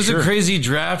draft, It for was sure. a crazy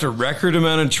draft, a record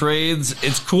amount of trades.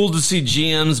 It's cool to see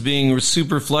GMs being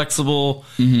super flexible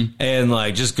and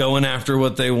like just going after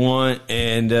what they want.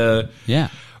 And Yeah.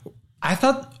 I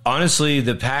thought, honestly,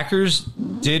 the Packers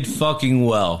did fucking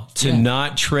well to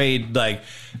not trade. Like,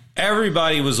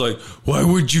 everybody was like, why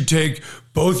would you take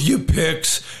both your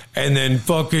picks and then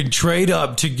fucking trade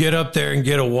up to get up there and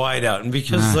get a wideout? And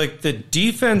because, like, the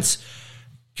defense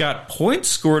got points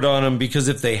scored on them, because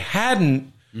if they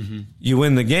hadn't, you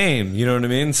win the game. You know what I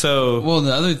mean? So, Well,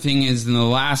 the other thing is, in the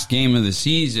last game of the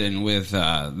season with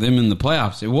them in the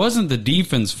playoffs, it wasn't the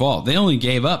defense fault. They only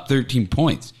gave up 13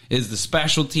 points. It's the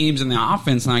special teams and the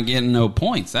offense not getting no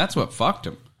points. That's what fucked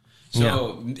them.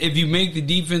 So if you make the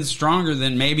defense stronger,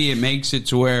 then maybe it makes it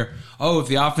to where, if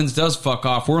the offense does fuck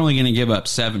off, we're only going to give up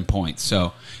 7 points.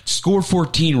 So score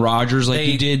 14, Rodgers, like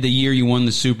you did the year you won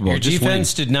the Super Bowl. your Just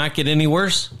defense did not get any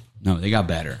worse. No, they got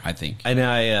better, I think. And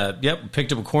I,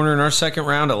 picked up a corner in our second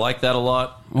round. I like that a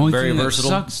lot. Only Very thing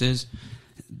versatile. that sucks is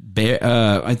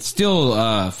it's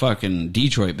still fucking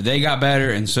Detroit, but they got better,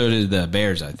 and so did the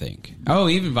Bears, I think. Oh,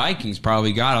 even Vikings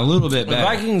probably got a little bit The better.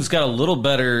 Vikings got a little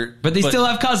better, but they still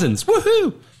have Cousins.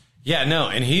 Woohoo! Yeah, no,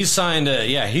 and he signed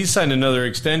another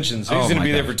extension, so he's Oh, going to my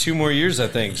be there God. for 2 more years, I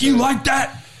think. So. You like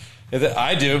that?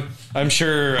 I do. I'm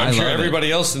sure I love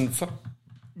everybody else in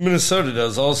Minnesota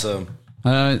does also.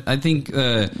 I think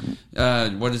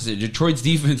what is it? Detroit's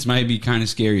defense might be kind of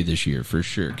scary this year for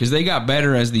sure because they got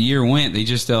better as the year went. They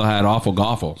just still had awful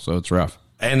goffle, so it's rough.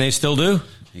 And they still do.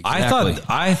 Exactly.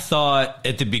 I thought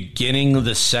at the beginning of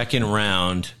the second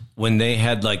round, when they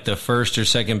had like the first or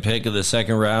second pick of the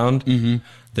second round,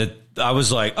 that I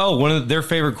was like, one of their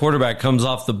favorite quarterback comes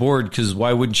off the board, because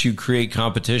why wouldn't you create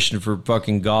competition for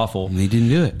fucking Goffle? And they didn't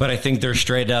do it. But I think they're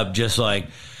straight up just like,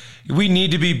 we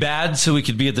need to be bad so we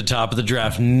could be at the top of the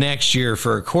draft next year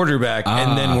for a quarterback,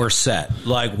 and then we're set.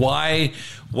 Like, why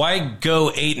go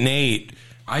 8-8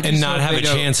 and not have a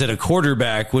chance at a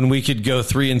quarterback when we could go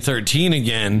 3-13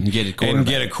 again And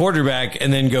get a quarterback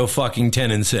and then go fucking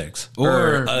 10-6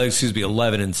 Or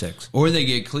 11-6. Or they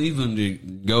get Cleveland to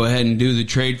go ahead and do the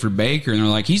trade for Baker, and they're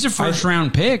like, he's a first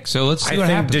round pick, so let's see I what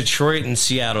think happens. Detroit and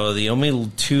Seattle are the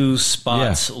only 2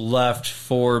 spots left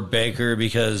for Baker,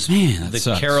 because Man, that the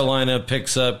sucks. Carolina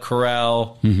picks up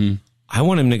Corral. I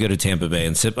want him to go to Tampa Bay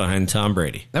and sit behind Tom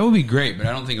Brady. That would be great, but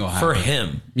I don't think it'll happen. For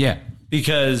him. Yeah.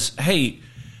 Because, hey,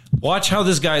 watch how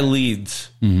this guy leads.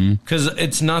 Because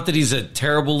it's not that he's a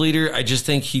terrible leader. I just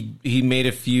think he made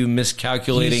a few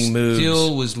miscalculating moves.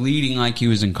 Still was leading like he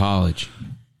was in college.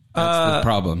 That's the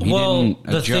problem. He didn't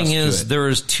the adjust thing to is, it. there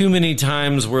was too many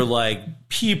times where like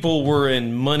people were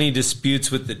in money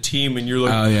disputes with the team, and you're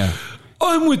like, Oh, yeah.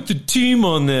 I'm with the team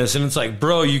on this, and it's like,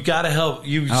 bro, you got to help.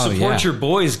 You support yeah. your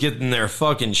boys getting their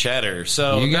fucking cheddar.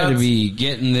 So You got to that's- be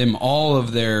getting them all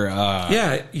of their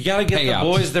you got to get payouts. the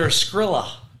boys their Skrilla.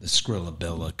 the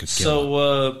Skrillabilla.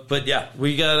 So, but yeah,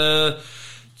 we got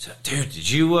dude.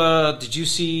 Did you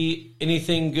see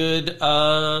anything good?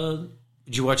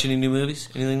 Did you watch any new movies?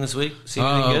 Anything this week? See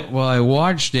anything good? Well, I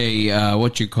watched a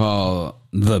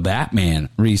The Batman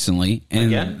recently, and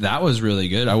Again? that was really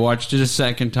good. I watched it a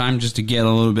second time just to get a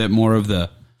little bit more of the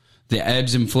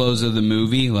ebbs and flows of the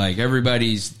movie. Like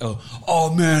everybody's,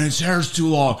 oh man, his hair's too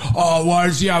long. Oh, why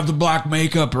does he have the black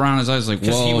makeup around his eyes? Like,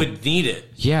 Because well, he would need it.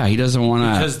 yeah, he doesn't want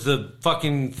to. Because the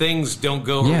fucking things don't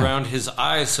go Yeah. around his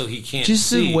eyes, so he can't Just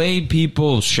see. the way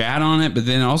people shat on it, but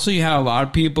then also you had a lot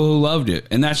of people who loved it,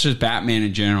 and that's just Batman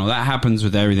in general. That happens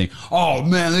with everything. Oh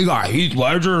man, they got Heath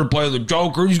Ledger to play the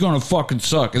Joker. He's gonna fucking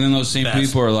suck. And then those same Best.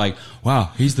 people are like,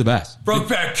 wow, he's the best.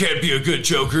 Brokeback can't be a good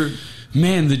Joker.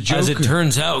 Man, the Joker. As it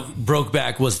turns out,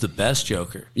 Brokeback was the best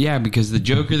Joker. Yeah, because the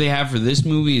Joker they have for this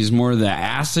movie is more of the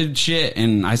acid shit,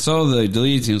 and I saw the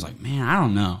deleted scene. I was like, man, I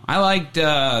don't know. I liked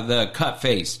the cut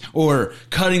face, or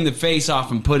cutting the face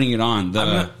off and putting it on.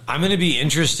 I'm going to be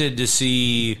interested to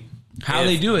see How if-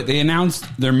 they do it. They announced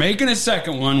they're making a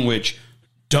second one, which,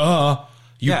 duh,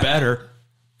 you Yeah. better.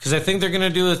 Because I think they're going to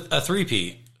do a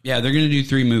three-peat. Yeah, they're going to do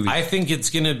 3 movies. I think it's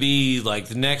going to be like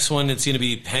the next one. It's going to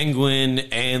be Penguin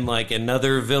and like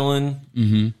another villain,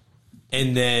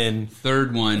 and then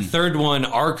Third one. third one,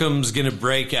 Arkham's going to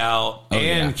break out,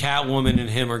 and Catwoman and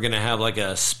him are going to have like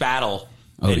a spattle,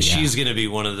 and yeah. she's going to be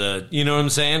one of the. You know what I'm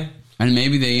saying? And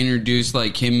maybe they introduce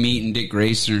like him meeting Dick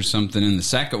Grayson or something in the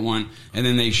second one, and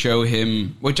then they show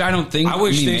him, which I don't think. I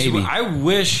wish maybe. I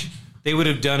wish they would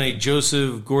have done a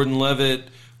Joseph Gordon-Levitt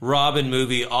Robin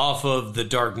movie off of The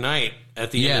Dark Knight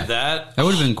at the end of that. That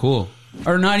would have been cool.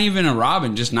 Or not even a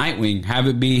Robin, just Nightwing. Have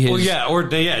it be his. Well,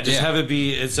 have it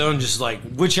be its own. Just like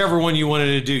whichever one you wanted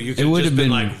to do, you could have just been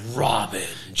like Robin,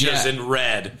 just in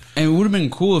red. And it would have been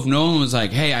cool if Nolan was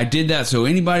like, "Hey, I did that, so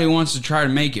anybody who wants to try to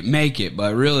make it."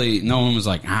 But really, Nolan was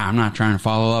like, "I'm not trying to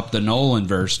follow up the Nolan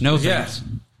verse. No thanks."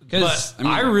 But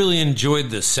I really enjoyed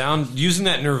the sound using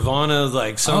that Nirvana,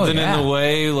 like something in the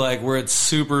way, like where it's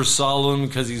super solemn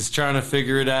because he's trying to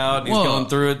figure it out. And he's going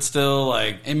through it still.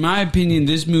 Like, in my opinion,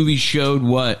 this movie showed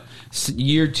what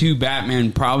year 2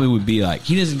 Batman probably would be like.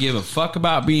 He doesn't give a fuck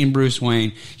about being Bruce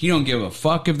Wayne. He don't give a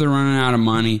fuck if they're running out of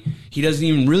money. He doesn't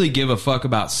even really give a fuck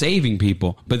about saving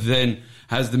people. But then,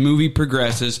 as the movie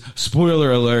progresses,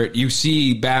 spoiler alert, you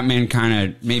see Batman kind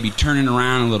of maybe turning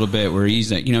around a little bit where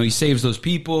he's like, he saves those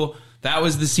people. That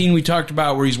was the scene we talked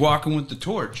about where he's walking with the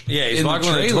torch. Yeah, he's walking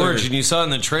with the torch, and you saw it in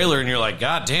the trailer, and you're like,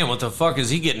 God damn, what the fuck is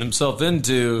he getting himself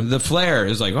into? The flare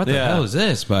is like, what the hell is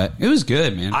this? But it was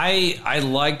good, man. I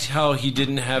liked how he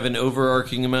didn't have an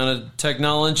overarching amount of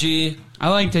technology. I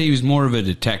liked that he was more of a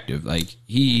detective. Like,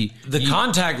 the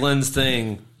contact lens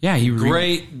thing... Yeah,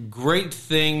 great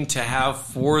thing to have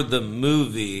for the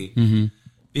movie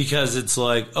because it's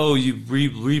like, oh, you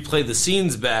replay the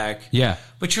scenes back. Yeah.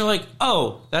 But you're like,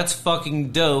 oh, that's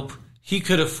fucking dope. He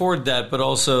could afford that, but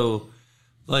also,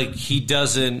 like, he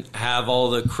doesn't have all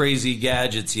the crazy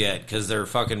gadgets yet because they're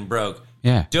fucking broke.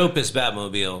 Yeah. Dopest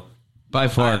Batmobile. By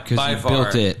far, because he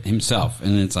built it himself,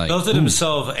 and it's like... Built it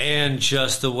himself, and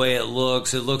just the way it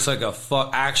looks like a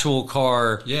actual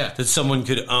car that someone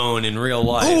could own in real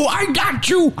life. Oh, I got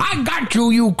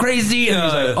you, you crazy! And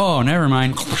he's like, oh, never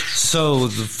mind. So,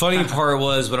 the funny part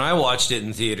was, when I watched it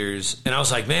in theaters, and I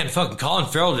was like, man, fucking Colin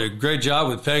Farrell did a great job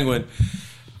with Penguin.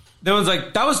 No one's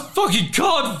like, that was fucking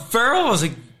Colin Farrell? I was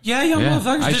like, yeah,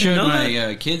 motherfuckers I didn't know showed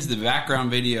my kids the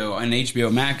background video on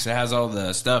HBO Max that has all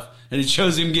the stuff, and it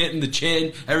shows him getting the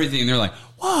chin, everything, and they're like,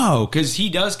 whoa, because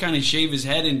he does kind of shave his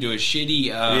head into a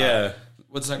shitty,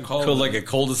 what's that called? Like a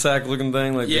cul-de-sac looking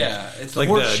thing? Like it's like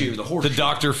the horseshoe, the horseshoe. The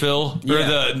Dr. Phil?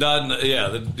 Yeah.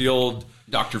 Or the old...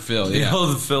 Dr. Phil, the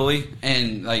old Philly.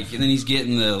 And then he's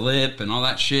getting the lip and all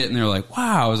that shit, and they're like,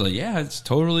 wow. I was like, yeah, it's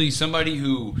totally somebody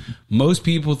who most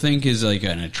people think is like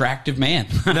an attractive man.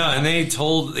 No, and they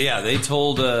told,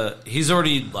 he's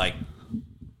already, like,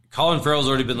 Colin Farrell's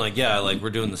already been like, yeah, like, we're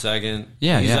doing the second.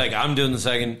 Yeah, He's like, I'm doing the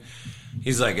second.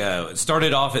 He's like, it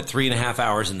started off at 3.5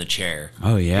 hours in the chair.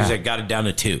 Oh, yeah. He's like, got it down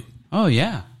to 2. Oh,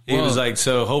 yeah. He was like,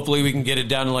 so hopefully we can get it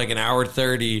down to like an hour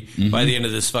 30 by the end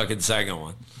of this fucking second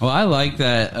one. Well, I like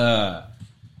that.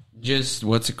 Just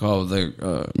what's it called?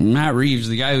 The Matt Reeves,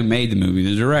 the guy who made the movie,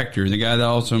 the director, the guy that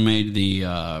also made the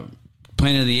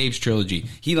Planet of the Apes trilogy.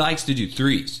 He likes to do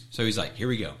 3s, so he's like, here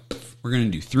we go. We're going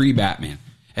to do 3 Batman.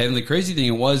 And the crazy thing,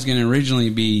 it was going to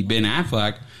originally be Ben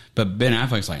Affleck. But Ben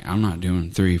Affleck's like, I'm not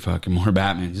doing 3 fucking more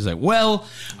Batmans. He's like, well,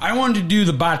 I wanted to do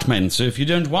the Batman, so if you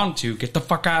don't want to, get the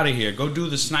fuck out of here. Go do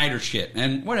the Snyder shit.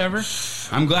 And whatever.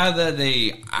 I'm glad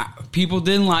that people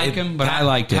didn't like him, but I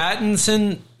liked it.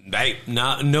 Pattinson,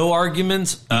 no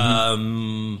arguments. I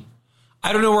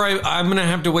don't know where I'm going to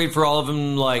have to wait for all of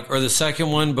them, or the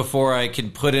second one before I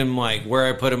can put him, where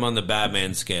I put him on the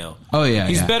Batman scale. Oh, yeah.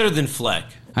 He's better than Fleck.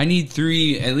 I need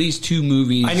at least 2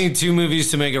 movies. I need 2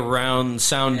 movies to make a round,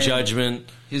 sound judgment.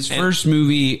 His first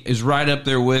movie is right up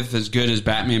there with as good as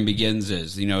Batman Begins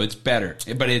is. It's better.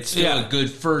 But it's still a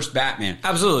good first Batman.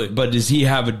 Absolutely. But does he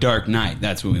have a Dark Knight?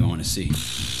 That's what we want to see.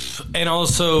 And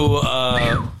also,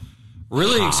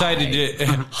 really excited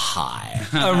to...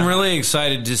 I'm really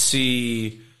excited to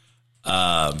see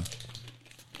how,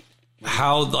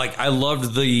 I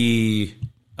loved the...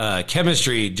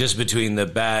 chemistry just between the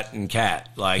Bat and Cat.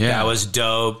 That was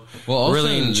dope. Well, also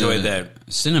really enjoyed that.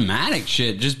 Cinematic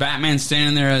shit. Just Batman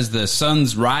standing there as the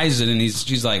sun's rising, and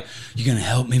she's like, you gonna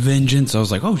help me, Vengeance? I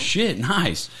was like, oh shit,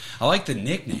 nice. I like the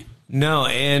nickname. No,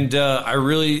 and I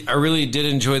really did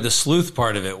enjoy the sleuth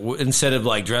part of it. Instead of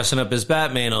dressing up as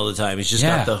Batman all the time, he's just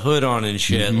got the hood on and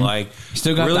shit. He's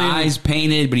still got the eyes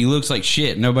painted, but he looks like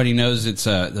shit. Nobody knows it's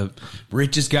the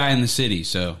richest guy in the city.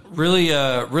 So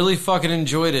really fucking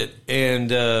enjoyed it,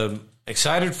 and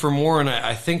excited for more. And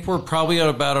I think we're probably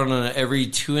about on an every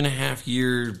 2.5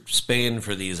 year span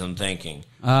for these. I'm thinking.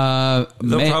 They'll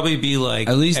probably be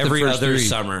at least every other 3.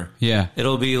 summer. Yeah.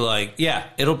 It'll be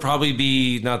it'll probably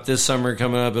be not this summer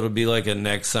coming up. It'll be a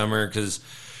next summer because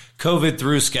COVID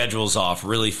threw schedules off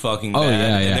really fucking bad.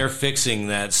 Yeah. And they're fixing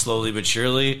that slowly but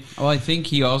surely. Well, I think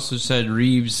he also said,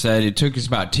 Reeves said it took us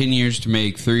about 10 years to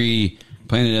make 3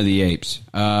 Planet of the Apes.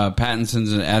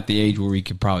 Pattinson's at the age where we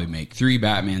could probably make 3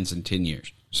 Batmans in 10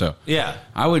 years. So Yeah.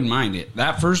 I wouldn't mind it.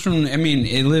 That first one, I mean,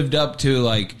 it lived up to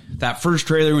like that first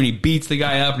trailer when he beats the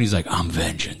guy up and he's like, I'm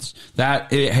vengeance.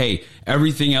 Hey,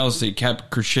 everything else, it kept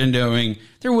crescendoing.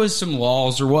 There was some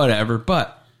walls or whatever,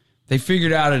 but they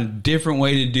figured out a different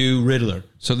way to do Riddler.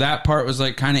 So that part was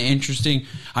like kind of interesting.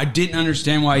 I didn't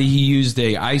understand why he used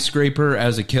a ice scraper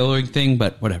as a killing thing,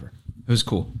 but whatever. It was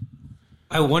cool.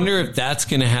 I wonder if that's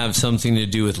going to have something to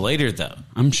do with later, though.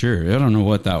 I'm sure. I don't know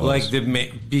what that was.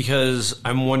 Because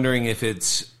I'm wondering if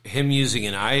it's him using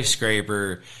an ice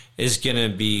scraper is going to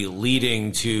be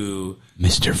leading to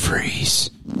Mr. Freeze.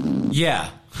 Yeah.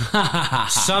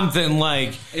 Something like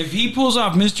If he pulls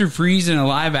off Mr. Freeze in a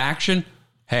live action,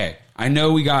 hey, I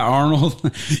know we got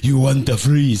Arnold. You want the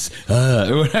freeze,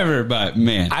 whatever. But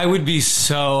man, I would be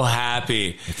so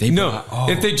happy if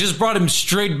they just brought him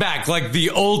straight back like the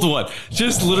old one.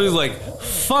 Just literally like,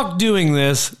 fuck doing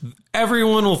this.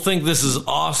 Everyone will think this is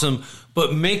awesome,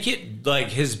 but make it like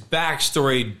his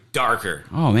backstory darker.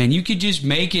 Oh man, you could just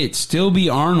make it still be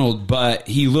Arnold, but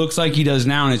he looks like he does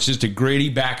now, and it's just a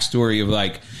gritty backstory of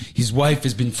like his wife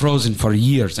has been frozen for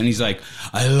years, and he's like,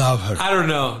 I love her. I don't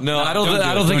know. No, I don't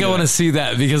don't think do I want to that. see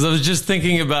that, because I was just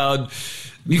thinking about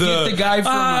You get the guy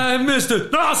from I missed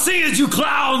it. No, sing it, you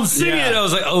clown, sing it. I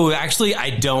was like, oh, actually, I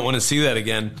don't want to see that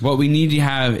again. What we need to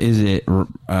have is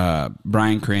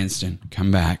Bryan Cranston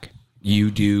come back.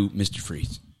 You do Mr.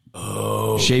 Freeze.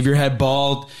 Oh, shave your head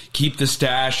bald. Keep the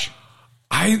stash.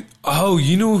 You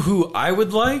know who I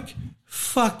would like?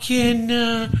 Fucking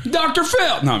Dr.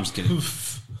 Phil. No, I'm just kidding.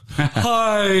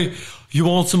 Hi, you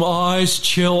want some ice?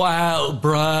 Chill out,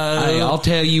 bro. Hey, I'll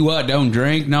tell you what. Don't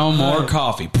drink no more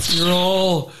coffee.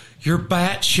 You're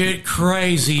batshit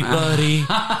crazy, buddy.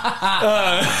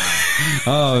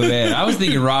 Oh man, I was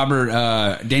thinking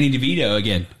Danny DeVito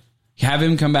again. Have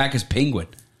him come back as Penguin.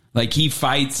 Like he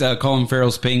fights Colin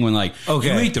Farrell's Penguin. Like, okay,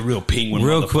 you ain't the real Penguin.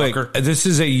 Real quick, this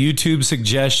is a YouTube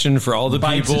suggestion for all the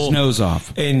Bites people. His nose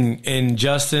off. And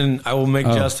Justin, I will make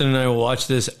Justin and I will watch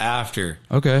this after.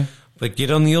 Okay. But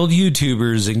get on the old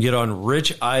YouTubers and get on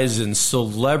Rich Eisen's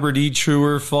Celebrity True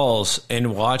or False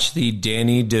and watch the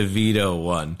Danny DeVito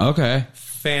one. Okay.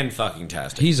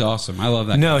 Fan-fucking-tastic. He's awesome. I love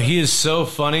that. No, he is so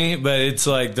funny, but it's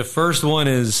like the first one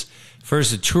is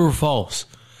true or false.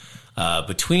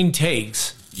 Between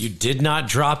takes, you did not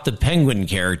drop the Penguin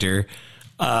character.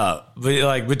 But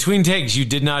like between takes, you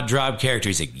did not drop character.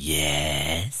 He's like,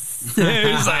 yes.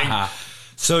 He's like,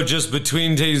 so just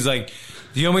between takes, like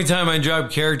the only time I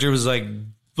dropped character was like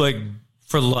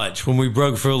for lunch. When we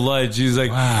broke for lunch, he's like,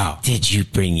 wow. Did you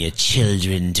bring your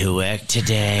children to work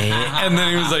today? And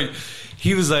then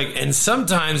he was like, and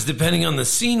sometimes depending on the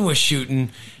scene we're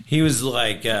shooting, he was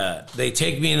like, they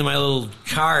take me into my little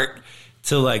cart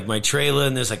to like my trailer,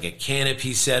 and there's like a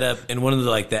canopy set up, and one of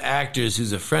the actors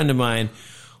who's a friend of mine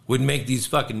would make these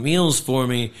fucking meals for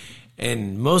me,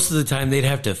 and most of the time they'd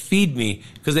have to feed me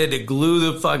because they had to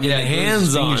glue the fucking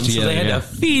hands on, so they had to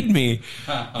feed me.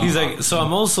 He's like, so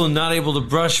I'm also not able to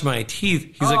brush my teeth.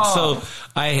 He's like, so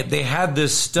they had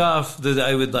this stuff that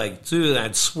I would like do, and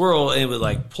I'd swirl, and it would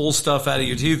like pull stuff out of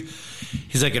your teeth.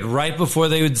 He's like, and right before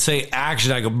they would say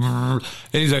action, I go, and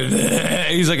he's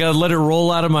like, I let it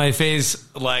roll out of my face,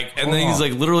 like, and then he's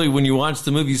like, literally, when you watch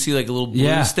the movie, you see like a little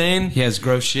blue stain. He has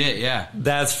gross shit. Yeah,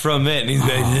 that's from it. And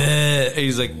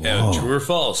he's like, true or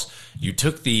false? You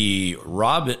took the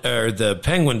the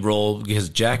Penguin role because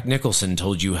Jack Nicholson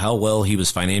told you how well he was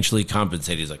financially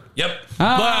compensated. He's like, yep.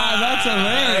 That's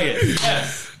hilarious.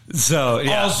 Yes. So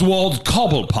yeah. Oswald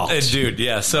Cobblepot, dude.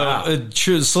 Yeah. So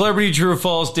Celebrity True or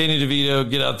False, Danny DeVito.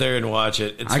 Get out there and watch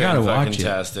it. It's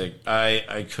fantastic.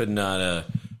 I could not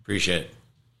appreciate it.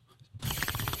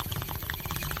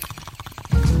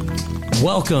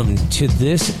 Welcome to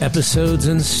this episode's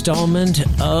installment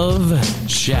of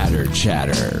Chatter.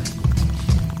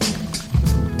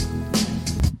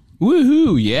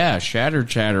 Woohoo! Yeah,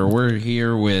 Chatter. We're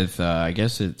here with I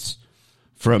guess it's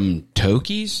from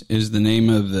Toki's is the name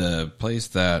of the place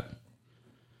that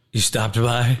you stopped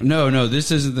by. No,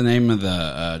 this isn't the name of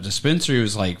the dispensary. It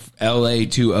was like LA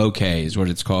 2OK is what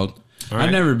it's called. Right.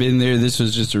 I've never been there. This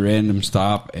was just a random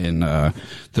stop, and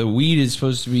the weed is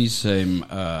supposed to be some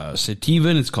sativa,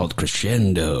 and it's called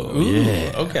Crescendo. Ooh,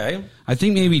 yeah. Okay. I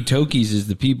think maybe Toki's is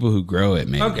the people who grow it,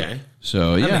 maybe. Okay.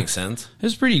 So, yeah. That makes sense.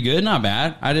 It's pretty good. Not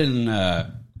bad. I didn't...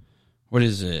 what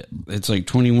is it? It's like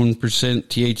 21%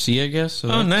 THC, I guess.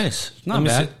 So nice. Not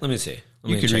bad. Let me see.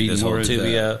 You can read this whole too.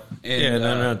 No.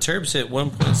 Terps hit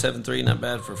 1.73. Not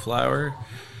bad for flower.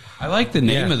 I like the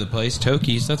name Yeah. of the place,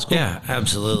 Tokies. That's cool. Yeah,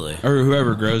 absolutely. Or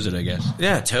whoever grows it, I guess.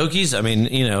 Yeah, Tokies. I mean,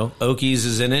 Okies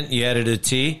is in it. You added a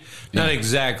T. Not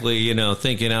exactly,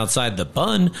 thinking outside the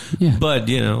bun. Yeah. But,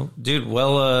 dude,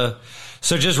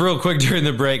 so just real quick during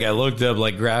the break, I looked up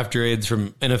like graph trades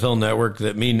from NFL Network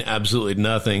that mean absolutely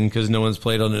nothing because no one's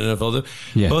played on an NFL.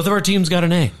 Yeah. Both of our teams got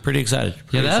an A. Pretty excited.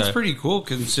 Yeah, that's pretty cool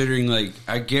considering, like,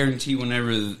 I guarantee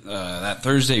whenever that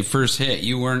Thursday first hit,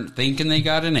 you weren't thinking they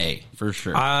got an A, for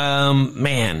sure.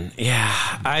 Man, yeah.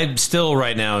 I'm still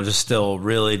right now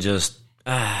really just...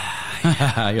 You're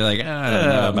like, I don't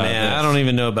know about man, this. I don't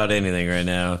even know about anything right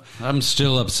now. I'm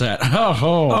still upset.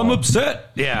 Oh, I'm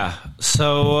upset. Yeah.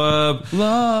 So,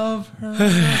 love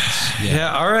hurts.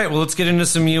 yeah. All right. Well, let's get into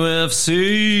some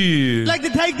UFC. I'd like to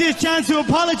take this chance to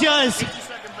apologize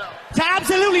to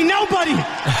absolutely nobody.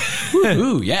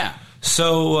 Ooh, yeah.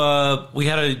 So, we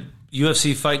had a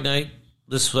UFC fight night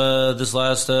this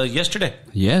last yesterday.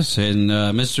 Yes, and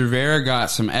Mr. Vera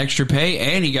got some extra pay,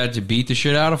 and he got to beat the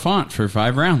shit out of Font for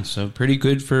 5 rounds. So pretty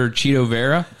good for Cheeto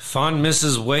Vera. Font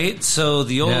misses weight, so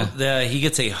he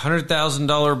gets a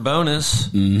 $100,000 bonus.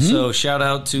 Mm-hmm. So shout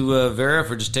out to Vera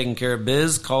for just taking care of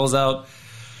biz. Calls out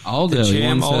Aldo, the he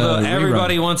champ. wants a Although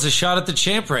everybody rerun. wants a shot at the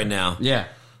champ right now. Yeah.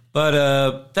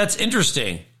 But that's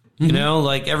interesting.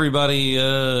 Like everybody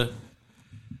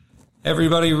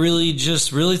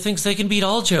really thinks they can beat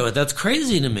Aljo. That's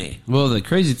crazy to me. Well, the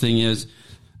crazy thing is,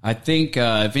 I think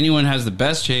if anyone has the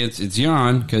best chance, it's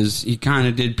Jan, because he kind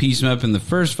of did piece him up in the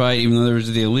first fight, even though there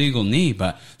was the illegal knee.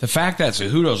 But the fact that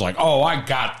Cejudo's like, oh, I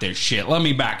got this shit, let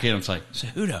me back in. It's like,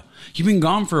 Cejudo, you've been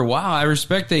gone for a while. I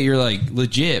respect that you're like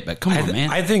legit, but come on,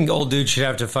 man. I think old dude should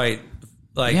have to fight.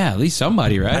 Like, yeah, at least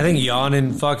somebody, right? I think Jan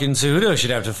and fucking Cejudo should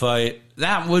have to fight.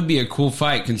 That would be a cool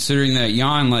fight, considering that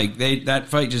Jan, that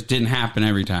fight just didn't happen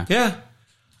every time. Yeah.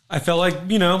 I felt like,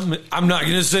 I'm not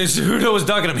going to say Cejudo was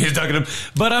ducking him. He's ducking him.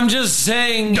 But I'm just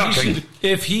saying,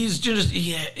 if he's just,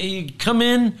 come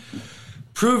in,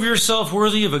 prove yourself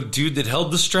worthy of a dude that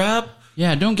held the strap.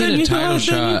 Yeah, don't get a title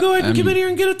shot. Then you go ahead and come in here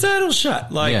and get a title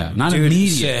shot. Like, yeah, not dude,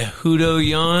 immediate. Cejudo,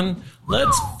 Jan,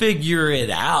 let's figure it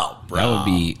out, bro. That would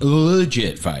be a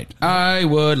legit fight. I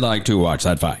would like to watch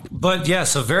that fight. But yeah,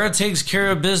 so Vera takes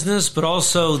care of business, but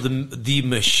also the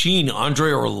machine,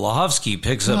 Andrei Arlovsky,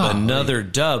 picks up another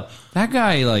dub. That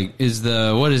guy, is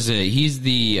what is it? He's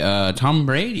the Tom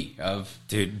Brady of...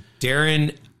 Dude,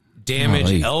 Darren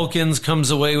Damage Elkins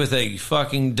comes away with a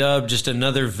fucking dub. Just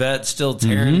another vet still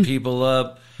tearing people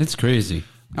up. It's crazy.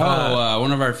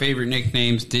 One of our favorite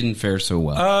nicknames didn't fare so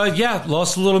well. Yeah,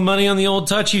 lost a little money on the old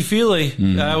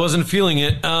touchy-feely. I wasn't feeling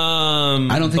it.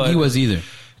 I don't think he was either.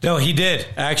 No, he did.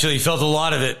 Actually, he felt a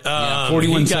lot of it.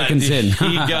 41 seconds in.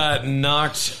 He got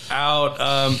knocked out.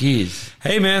 Jeez.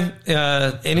 Hey, man,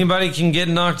 anybody can get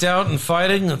knocked out in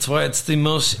fighting. That's why it's the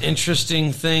most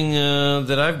interesting thing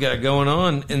that I've got going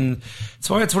on. And that's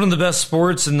why it's one of the best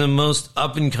sports and the most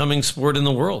up-and-coming sport in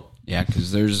the world. Yeah,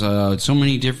 because there's so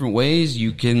many different ways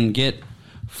you can get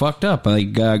fucked up.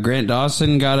 Like Grant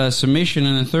Dawson got a submission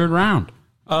in the 3rd round.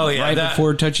 Oh, yeah. Right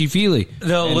before touchy-feely.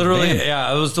 No, And literally, bam.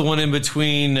 yeah. It was the one in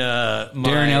between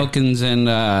Darren Elkins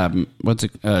and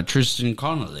Tristan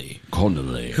Connolly.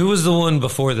 Who was the one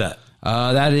before that?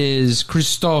 That is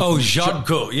Christophe. Oh,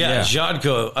 Jadko. Yeah,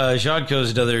 Jadko.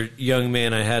 Jadko's another young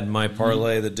man I had in my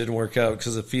parlay that didn't work out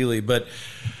because of Feely. But,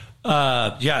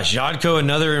 Jadko,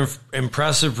 another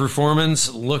impressive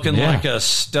performance, looking like a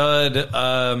stud.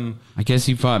 I guess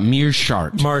he fought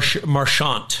Mearshart.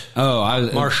 Marchant.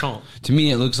 Oh, Marchant. To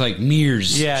me, it looks like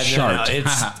Mears Shart.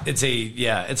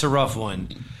 It's a rough one.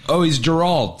 Oh, he's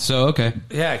Gerald. So, okay.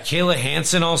 Yeah, Kayla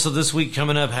Hansen also this week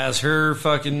coming up has her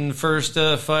fucking first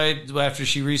fight after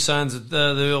she re-signs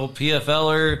the old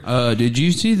PFLer. Did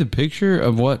you see the picture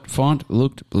of what Font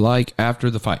looked like after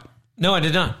the fight? No, I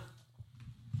did not.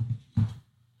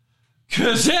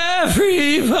 Because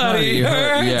everybody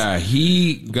hurts. Yeah,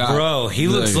 he got... Bro, he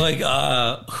looks like...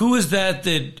 who is that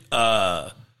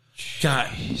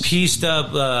got pieced up...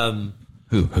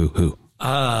 Who?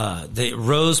 They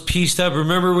Rose pieced up.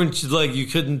 Remember when she, you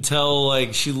couldn't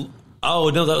tell, she... Oh,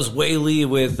 no, that was Whaley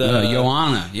with...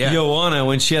 Joanna, yeah. Joanna,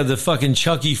 when she had the fucking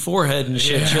Chucky forehead and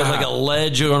shit. Yeah. She had, a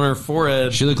ledge on her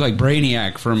forehead. She looked like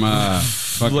Brainiac from...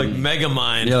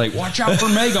 Megamind. Yeah, watch out for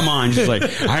Megamind. She's like,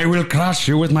 I will crush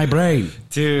you with my brain.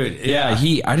 Dude, yeah.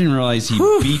 I didn't realize he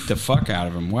beat the fuck out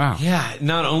of him. Wow. Yeah,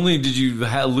 not only did you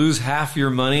lose half your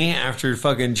money after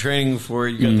fucking training for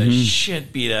it, you got the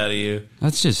shit beat out of you.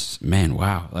 That's just, man,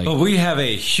 wow. But we have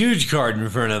a huge card in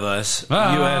front of us.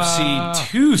 UFC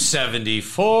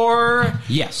 274.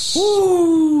 Yes.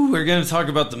 Woo! we're going to talk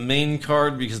about the main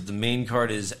card because the main card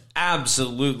is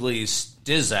absolutely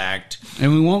stizzacked.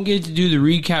 And we won't get to do the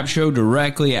recap show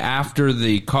directly after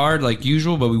the card like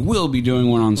usual, but we will be doing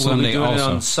one on Sunday We'll be doing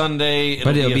also. it on Sunday.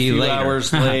 But it'll be a be few later.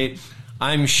 hours late.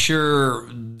 I'm sure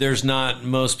there's not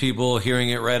most people hearing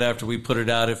it right after we put it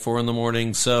out at 4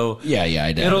 a.m. So Yeah,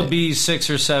 I doubt it'll it. be 6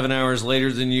 or 7 hours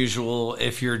later than usual.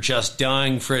 If you're just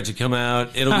dying for it to come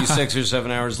out, it'll be 6 or 7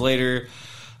 hours later.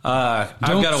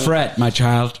 Don't fret, my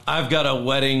child. I've got a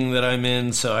wedding that I'm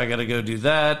in, so I got to go do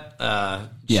that.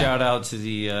 Shout out to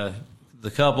the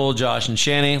couple, Josh and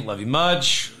Shani. Love you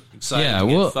much. Excited to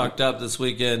get fucked up this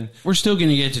weekend. We're still going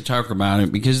to get to talk about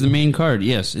it because the main card,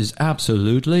 yes, is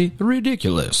absolutely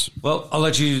ridiculous. Well, I'll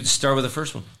let you start with the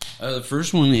first one. The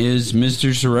first one is Mr.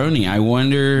 Cerrone. I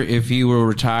wonder if he will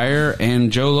retire,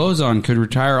 and Joe Lozon could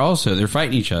retire also. They're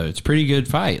fighting each other. It's a pretty good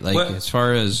fight. As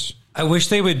far as... I wish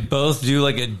they would both do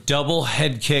like a double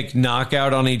head kick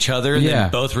knockout on each other and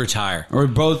then both retire. Or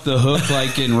both the hook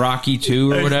like in Rocky 2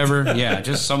 or whatever. Yeah,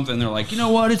 just something they're like, you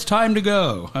know what, it's time to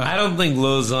go. I don't think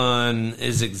Lozon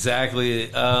is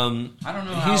exactly... I don't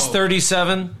know He's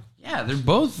 37. Yeah, they're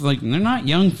both like, they're not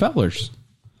young fellers.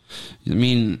 I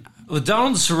mean... Well,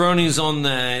 Donald Cerrone's on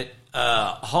that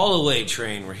Holloway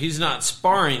train where he's not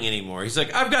sparring anymore. He's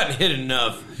like, I've gotten hit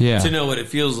enough to know what it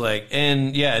feels like.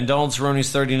 And Donald Cerrone's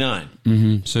 39.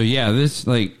 Mm-hmm. So this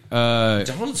like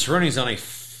Donald Cerrone's on a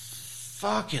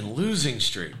fucking losing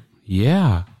streak.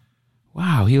 Yeah.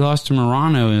 Wow, he lost to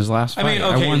Morano in his last fight.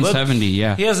 At 170,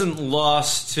 He hasn't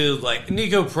lost to like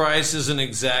Nico Price isn't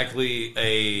exactly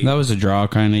a that was a draw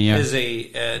kind of, is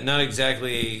a not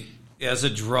exactly as a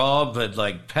draw, but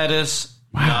like Pettis.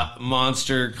 Not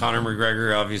monster. Conor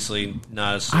McGregor, obviously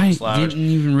not a slouch. I didn't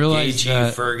even realize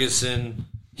that. Ferguson.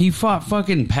 He fought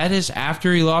fucking Pettis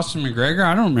after he lost to McGregor?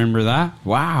 I don't remember that.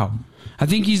 Wow. I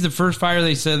think he's the first fighter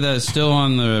they said that is still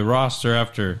on the roster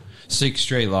after 6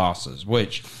 straight losses,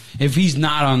 which, if he's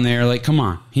not on there, like, come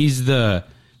on. He's the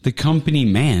company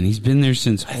man. He's been there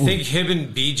since... I think him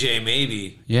and BJ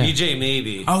maybe. Yeah. BJ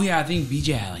maybe. Oh, yeah, I think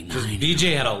BJ had like 9.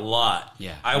 BJ had a lot.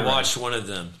 Yeah. I watched one of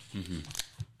them. Mm-hmm.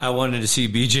 I wanted to see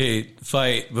BJ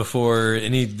fight before,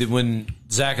 and when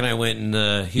Zach and I went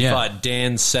and he fought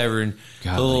Dan Severn,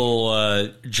 the little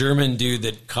German dude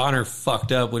that Connor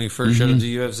fucked up when he first showed up to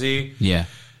UFC. Yeah.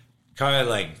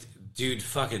 Connor, dude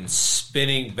fucking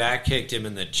spinning back kicked him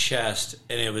in the chest,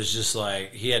 and it was just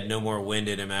like he had no more wind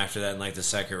in him after that in the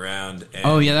second round.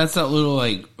 And that's that little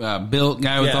built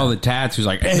guy with all the tats who's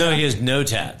like, no, he has no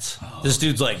tats. This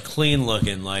dude's clean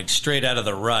looking, straight out of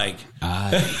the Reich.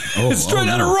 Straight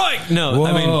out of Reich. No,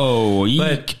 whoa,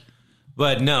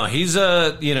 but no, he's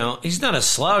he's not a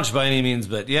slouch by any means.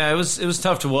 But yeah, it was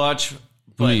tough to watch.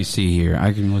 But, let me see here.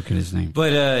 I can look at his name.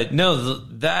 But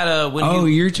no,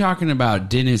 when you're talking about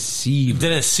Dennis Seaver.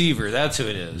 Dennis Seaver, that's who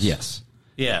it is. Yes.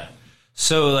 Yeah.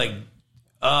 So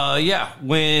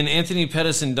when Anthony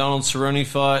Pettis and Donald Cerrone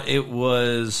fought, it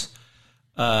was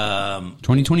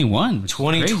 2021.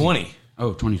 2020.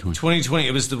 Oh, 2020. 2020.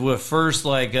 It was the first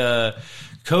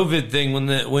COVID thing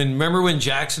remember when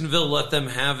Jacksonville let them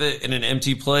have it in an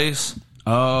empty place?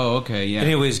 Oh, okay, yeah.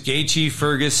 And it was Gaethje,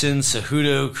 Ferguson,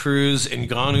 Cejudo, Cruz,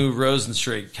 Ngannou,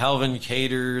 Rosenstruik, Calvin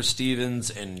Kattar,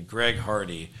 Stevens, and Greg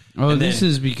Hardy. Oh, and this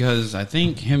is because I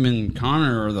think him and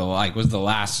Connor was the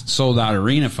last sold out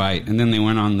arena fight, and then they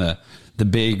went on the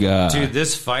big. Dude,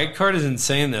 this fight card is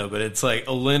insane though. But it's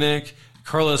Oleinik,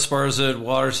 Carlos Esparza,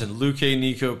 Watterson, Luque,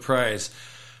 Nico Price,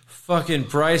 fucking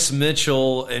Bryce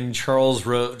Mitchell, and Charles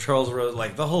Rose.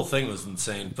 The whole thing was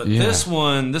insane. But this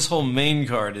whole main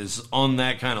card is on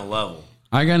that kind of level.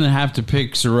 I'm gonna have to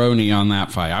pick Cerrone on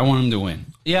that fight. I want him to win.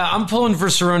 Yeah, I'm pulling for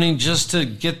Cerrone just to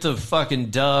get the fucking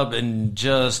dub and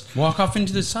just walk off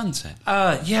into the sunset.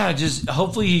 Just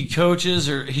hopefully he coaches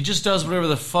or he just does whatever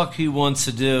the fuck he wants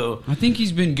to do. I think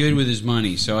he's been good with his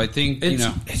money, so I think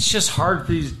it's just hard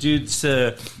for these dudes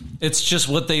to. It's just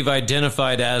what they've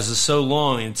identified as is so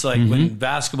long. It's like when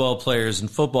basketball players and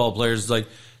football players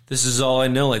this is all I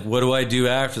know. What do I do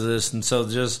after this? And so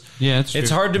it's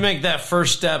hard to make that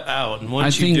first step out. And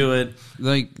once you do it,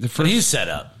 but he's set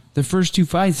up. The first 2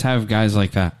 fights have guys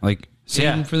like that.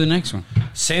 Same for the next one.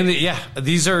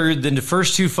 These are the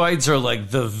first 2 fights are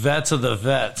the vets of the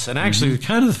vets, and actually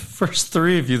kind of the first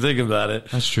 3 if you think about it.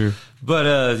 That's true.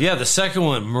 But the second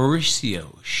one,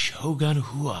 Mauricio Shogun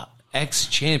Rua,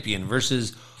 ex-champion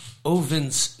versus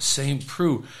Ovens St.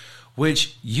 Preux,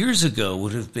 which years ago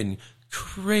would have been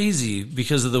crazy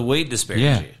because of the weight disparity.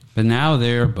 Yeah, but now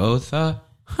they're both.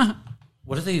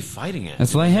 What are they fighting at?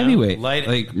 That's light heavyweight.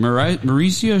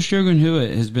 Mauricio Shogun Rua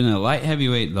has been a light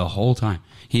heavyweight the whole time.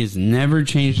 He has never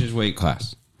changed his weight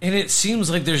class. And it seems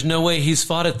like there's no way he's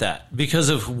fought at that because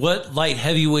of what light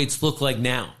heavyweights look like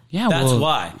now. Yeah, that's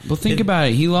why. Well, think about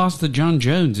it. He lost to John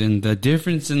Jones, and the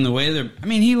difference in the way they're... I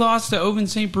mean, he lost to Ovince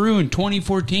St. Preux in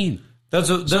 2014.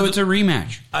 So it's a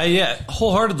rematch. Yeah,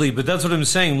 wholeheartedly, but that's what I'm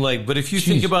saying. Like, but if you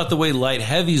think about the way light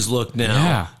heavies look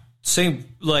now, St.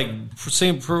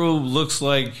 Preux looks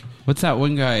like... What's that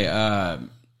one guy?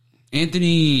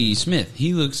 Anthony Smith.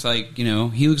 He looks like,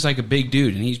 he looks like a big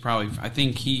dude, and he's probably... I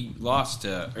think he lost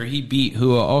or he beat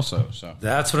Hua also. So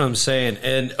that's what I'm saying.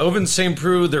 And Ovince St.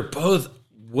 Preux, they're both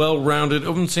well-rounded.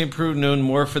 Ovince St. Preux known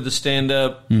more for the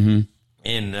stand-up. Mm-hmm.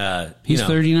 And he's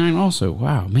 39 also.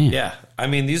 Wow, man. Yeah. I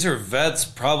mean, these are vets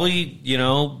probably,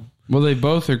 Well, they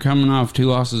both are coming off 2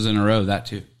 losses in a row, that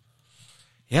too.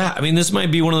 Yeah, I mean, this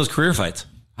might be one of those career fights.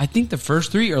 I think the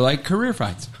first 3 are like career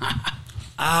fights.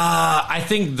 I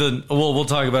think we'll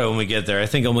talk about it when we get there. I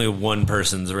think only one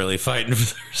person's really fighting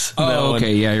for theirs. Oh,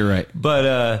 okay. Yeah, you're right.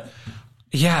 But,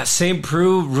 yeah, St.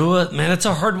 Preux, Rua, man, it's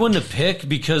a hard one to pick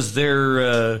because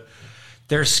their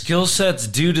skill sets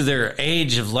due to their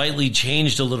age have lightly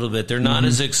changed a little bit. They're not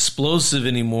as explosive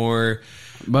anymore,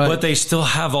 but they still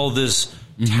have all this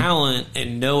talent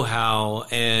and know-how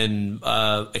and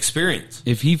experience.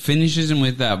 If he finishes him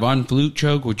with that Von Flute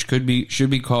choke, which should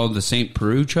be called the St.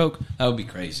 Preux choke, that would be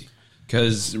crazy.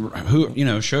 Because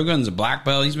Shogun's a black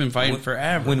belt. He's been fighting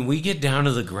forever. When we get down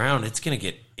to the ground, it's going to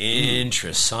get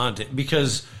interesting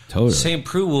because totally. St.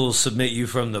 Preux will submit you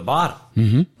from the bottom.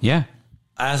 Mm-hmm. Yeah.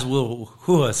 As will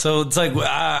Hua. So it's like,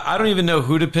 I don't even know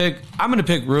who to pick. I'm going to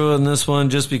pick Rua in this one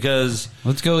just because.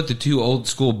 Let's go with the 2 old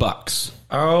school bucks.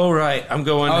 All right. I'm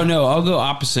going. Oh, no. I'll go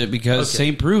opposite because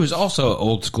St. Preux is also an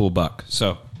old school buck.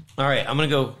 So. All right. I'm going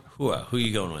to go Hua. Who are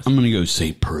you going with? I'm going to go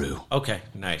St. Preux. Okay.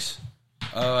 Nice.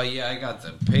 Yeah, I got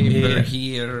the paper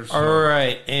here. So. All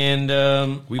right. And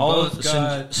we both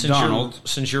got Donald.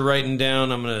 Since you're writing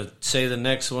down, I'm going to say the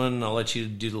next one. I'll let you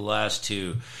do the last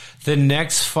 2. The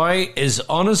next fight is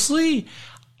honestly,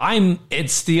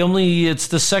 it's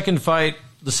the second fight,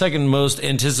 the second most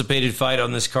anticipated fight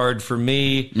on this card for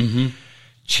me. Mm-hmm.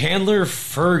 Chandler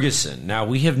Ferguson. Now,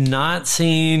 we have not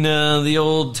seen the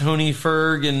old Tony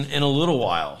Ferg in a little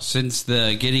while. Since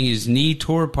getting his knee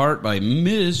tore apart by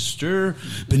Mr.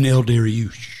 Beneil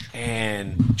Dariush.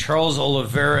 And Charles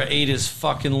Oliveira ate his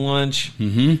fucking lunch.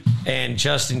 Mm-hmm. And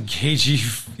Justin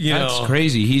Gaethje, That's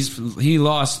crazy. He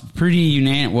lost pretty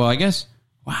unanimous. Well, I guess...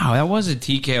 Wow, that was a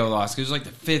TKO loss. It was like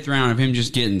the 5th round of him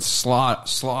just getting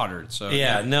slaughtered. So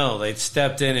yeah, no, they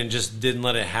stepped in and just didn't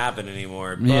let it happen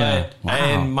anymore. But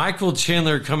and Michael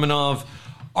Chandler coming off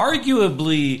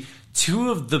arguably 2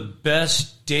 of the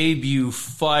best debut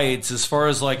fights as far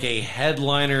as like a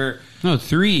headliner. No,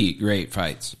 3 great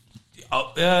fights.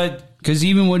 Because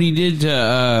even what he did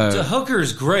to Hooker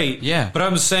is great. Yeah. But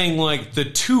I'm saying like the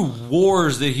 2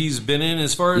 wars that he's been in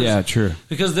as far as... Yeah, true.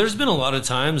 Because there's been a lot of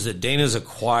times that Dana's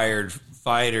acquired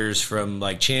fighters from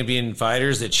like champion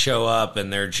fighters that show up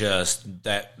and they're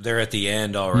at the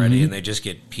end already and they just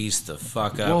get pieced the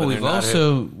fuck up. Well,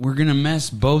 we're going to mess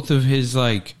both of his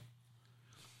like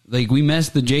we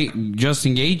messed the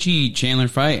Justin Gaethje Chandler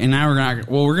fight, and now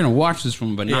we're gonna watch this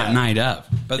one, but not night up.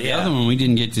 But the other one we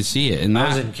didn't get to see it, and that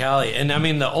was in Cali. And I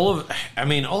mean the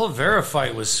Oliveira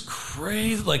fight was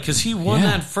crazy, like because he won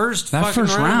that first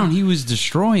round. He was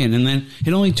destroying, and then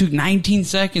it only took 19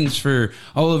 seconds for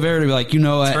Oliveira to be like,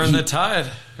 turn the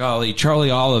tide. Golly,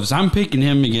 Charlie Olives. I'm picking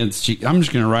him against. I'm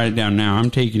just gonna write it down now.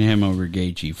 I'm taking him over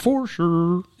Gaethje for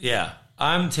sure. Yeah.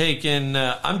 I'm taking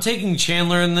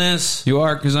Chandler in this. You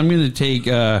are, because I'm going to take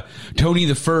Tony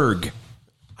the Ferg.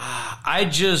 I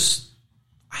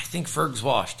think Ferg's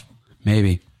washed.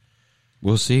 Maybe.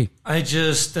 We'll see. Or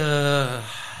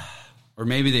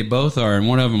maybe they both are, and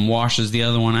one of them washes the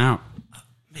other one out.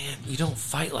 Man, you don't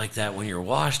fight like that when you're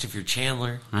washed if you're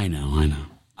Chandler. I know.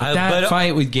 But that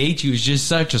fight with Gaethje was just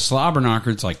such a slobber knocker.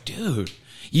 It's like, dude...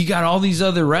 You got all these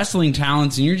other wrestling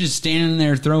talents, and you're just standing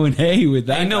there throwing hay with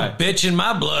that. Ain't no bitch in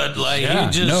my blood. Like he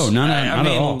just, not at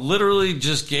all. Literally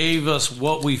just gave us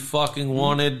what we fucking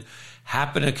wanted.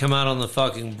 Happened to come out on the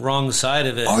fucking wrong side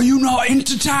of it. Are you not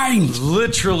entertained?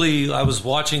 Literally, I was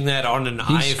watching that on an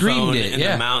iPhone in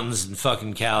the mountains in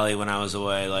fucking Cali when I was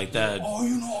away. Like that. Are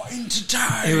you not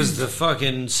entertained? It was the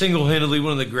fucking single-handedly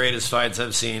one of the greatest fights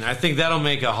I've seen. I think that'll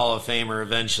make a Hall of Famer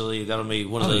eventually. That'll be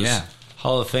one of those. Yeah.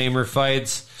 Hall of Famer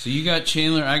fights. So you got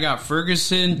Chandler, I got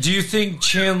Ferguson. Do you think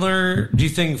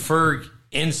Ferg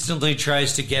instantly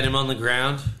tries to get him on the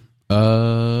ground? I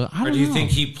don't know. Or do you think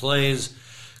he plays...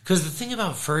 Because the thing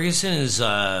about Ferguson is...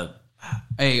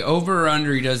 Hey, over or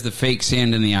under, he does the fake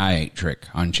sand in the eye trick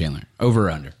on Chandler. Over or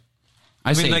under?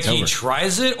 I say mean, like it's he over.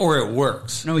 tries it or it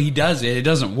works. No, he does it. It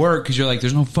doesn't work because you're like,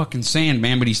 there's no fucking sand,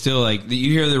 man. But he's still like,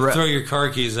 you hear the Throw your car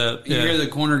keys up. you hear the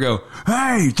corner go,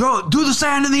 hey, do the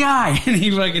sand in the eye, and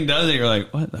he fucking does it. You're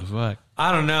like, what the fuck?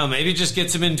 I don't know. Maybe it just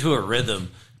gets him into a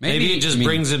rhythm. Maybe it just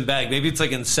brings him back. Maybe it's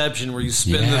like Inception where you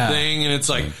spin the thing and it's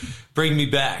like, bring me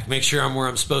back. Make sure I'm where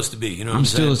I'm supposed to be. You know what I'm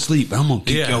still saying? asleep, but I'm going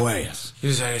to kick your ass.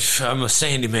 He's like, I'm a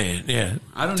sandy man. Yeah.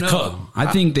 I don't know. I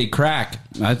think they crack.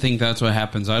 I think that's what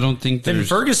happens. I don't think Then there's...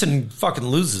 Ferguson fucking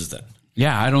loses then.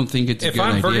 Yeah, I don't think it's a If good I'm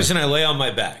idea. Ferguson, I lay on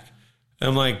my back.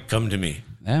 I'm like, come to me.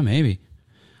 Yeah, maybe.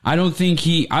 I don't think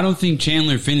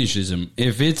Chandler finishes him.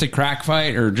 If it's a crack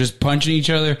fight or just punching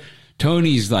each other,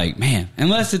 Tony's like, man,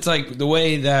 unless it's like the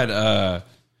way that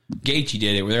Gaethje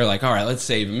did it, where they're like, all right, let's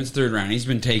save him. It's third round. He's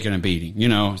been taking a beating, you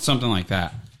know, something like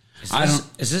that.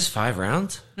 Is this 5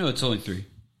 rounds? No, it's only 3.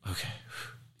 Okay.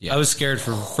 Yeah. I was scared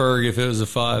for Ferg if it was a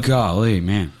 5. Golly,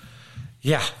 man.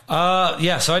 Yeah.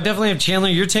 So I definitely have Chandler.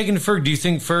 You're taking Ferg. Do you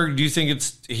think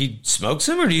he smokes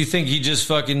him or do you think he just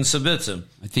fucking submits him?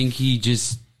 I think he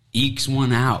just ekes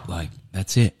one out. Like,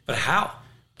 that's it. But how?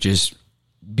 Just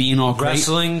being all crazy.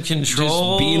 Wrestling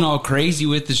control. Just being all crazy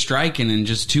with the striking and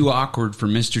just too awkward for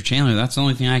Mr. Chandler. That's the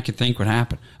only thing I could think would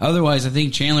happen. Otherwise, I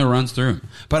think Chandler runs through him.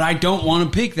 But I don't want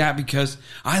to pick that because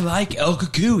I like El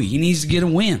Kukui. He needs to get a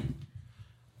win.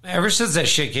 Ever since that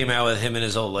shit came out with him and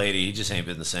his old lady, he just ain't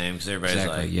been the same because everybody's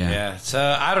Exactly, like, yeah. So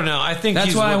I don't know. I think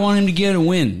That's why I want him to get a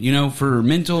win, you know, for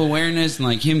mental awareness and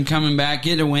like him coming back,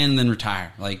 get a win, then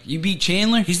retire. Like, you beat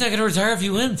Chandler? He's not going to retire if he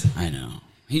wins. I know.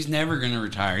 He's never going to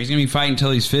retire. He's going to be fighting until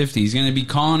he's 50. He's going to be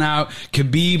calling out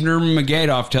Khabib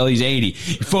Nurmagomedov till he's 80. You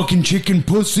fucking chicken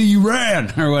pussy, you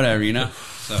ran! Or whatever, you know?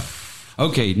 So,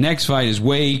 okay, next fight is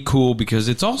way cool because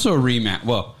it's also a rematch.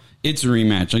 Well, it's a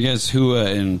rematch. I guess Hua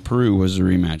and Peru was a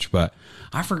rematch, but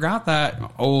I forgot that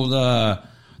old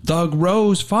Thug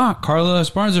Rose fought Carla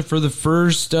Esparza for the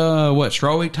first,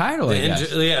 strawweight title, I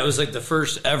guess. Yeah, it was like the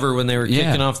first ever when they were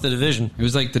kicking off the division. It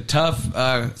was like the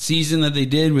tough season that they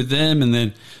did with them, and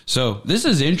then so this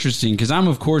is interesting because I'm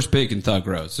of course picking Thug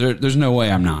Rose. There's no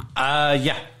way I'm not.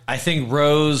 Yeah, I think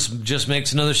Rose just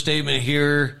makes another statement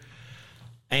here,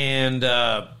 and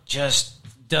just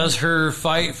does her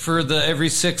fight for the every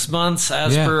 6 months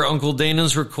as per Uncle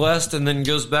Dana's request, and then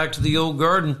goes back to the old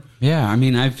garden. Yeah, I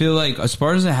mean, I feel like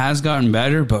Esparza has gotten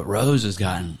better, but Rose has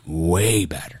gotten way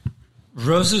better.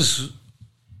 Rose's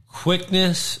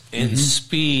quickness and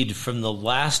speed from the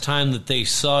last time that they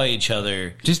saw each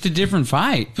other. Just a different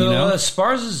fight, you know?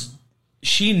 Esparza's,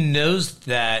 she knows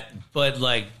that, but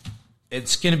like,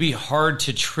 it's going to be hard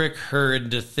to trick her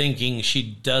into thinking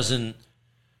she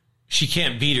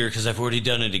can't beat her because I've already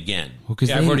done it again. Well,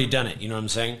 I've already done it. You know what I'm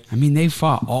saying? I mean, they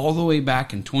fought all the way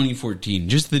back in 2014.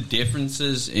 Just the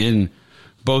differences in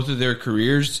both of their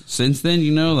careers since then,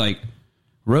 you know, like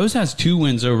Rose has 2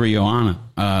 wins over Joanna.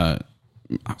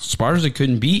 Esparza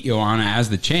couldn't beat Joanna as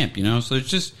the champ, you know? So it's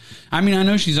just, I mean, I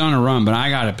know she's on a run, but I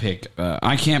got to pick.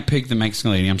 I can't pick the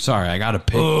Mexican lady. I'm sorry. I got to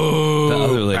pick the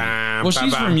other lady. Well,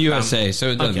 she's from USA, so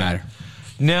it doesn't matter.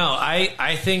 No,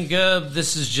 I think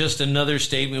this is just another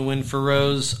statement win for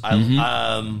Rose.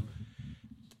 I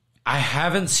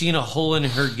haven't seen a hole in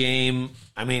her game.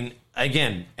 I mean,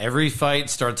 again, every fight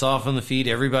starts off on the feet.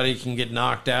 Everybody can get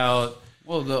knocked out.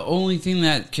 Well, the only thing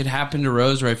that could happen to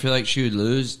Rose where I feel like she would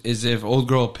lose is if old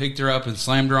girl picked her up and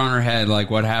slammed her on her head like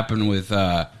what happened with,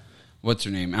 what's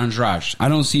her name? Andrade. I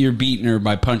don't see her beating her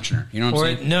by punching her. You know what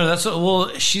I'm saying?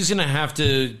 No, she's going to have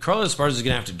to, Carla Esparza is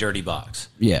going to have to dirty box.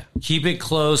 Yeah. Keep it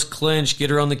close, clinch, get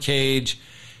her on the cage,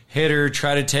 hit her,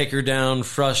 try to take her down,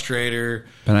 frustrate her.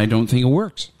 But I don't think it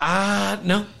works.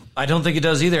 No, I don't think it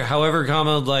does either. However,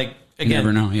 again, you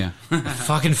never know, yeah.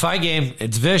 fucking fight game.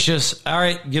 It's vicious. All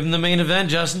right, give him the main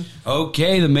event, Justin.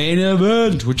 Okay, the main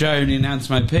event, which I already announced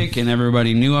my pick, and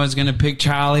everybody knew I was going to pick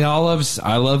Charlie Olives.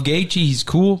 I love Gaethje. He's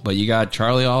cool, but you got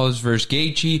Charlie Olives versus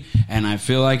Gaethje, and I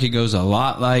feel like it goes a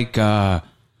lot like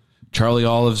Charlie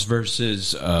Olives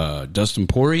versus Dustin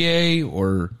Poirier,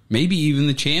 or maybe even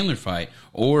the Chandler fight,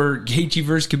 or Gaethje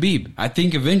versus Khabib. I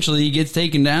think eventually he gets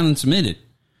taken down and submitted.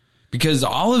 Because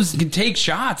Olives can take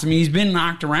shots. I mean, he's been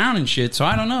knocked around and shit, so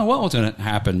I don't know what was going to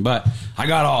happen, but I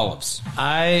got Olives.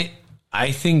 I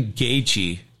think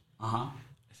Gaethje. I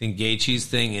think Gaethje's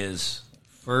thing is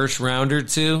first round or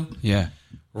 2. Yeah.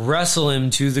 Wrestle him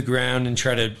to the ground and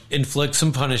try to inflict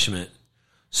some punishment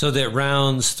so that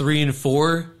rounds 3 and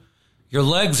 4, your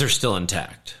legs are still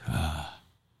intact.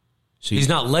 So he's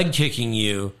not leg kicking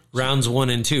you rounds 1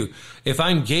 and 2. If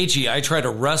I'm Gaethje, I try to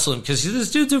wrestle him because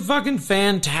this dude's a fucking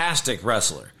fantastic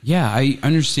wrestler. Yeah, I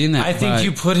understand that. I think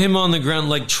you put him on the ground,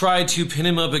 like try to pin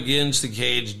him up against the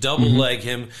cage, double leg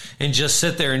him, and just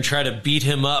sit there and try to beat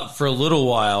him up for a little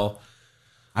while.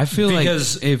 I feel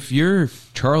because like if you're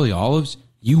Charlie Olives,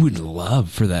 you would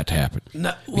love for that to happen.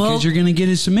 Because you're going to get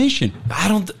his submission.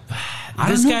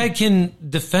 This guy can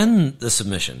defend the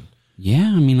submission.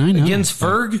 Yeah, I mean, I know. Against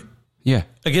Ferg? Yeah.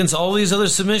 Against all these other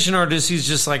submission artists, he's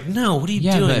just like, no, what are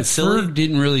you doing, but silly? Ferg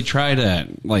didn't really try to,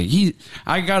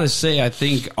 I got to say, I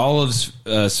think Olive's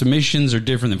submissions are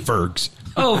different than Ferg's.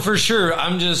 Oh, for sure.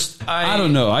 I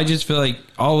don't know. I just feel like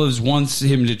Olives wants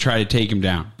him to try to take him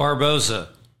down. Barboza.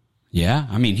 Yeah,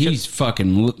 I mean,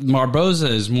 Barboza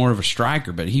is more of a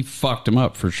striker, but he fucked him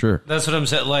up for sure. That's what I'm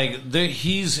saying. Like,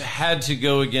 he's had to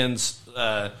go against...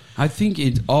 I think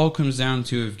it all comes down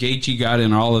to if Gaethje got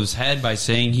in Olive's head by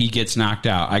saying he gets knocked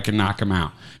out, I can knock him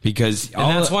out. Because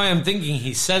that's why I'm thinking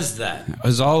he says that.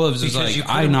 As Olives is like,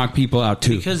 I knock people out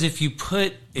too. Because if you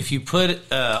put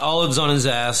Olives on his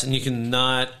ass and you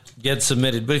cannot get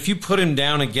submitted, but if you put him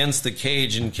down against the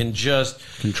cage and can just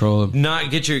control him, not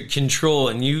get your control,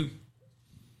 and you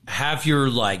have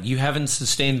you haven't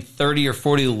sustained 30 or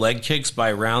 40 leg kicks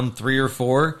by round 3 or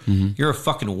 4, you're a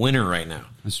fucking winner right now.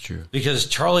 That's true. Because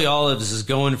Charlie Olives is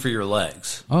going for your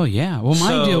legs. Oh, yeah. Well,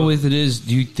 my deal with it is,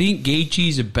 do you think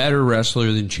Gaethje's a better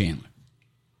wrestler than Chandler?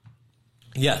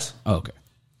 Yes. Oh, okay.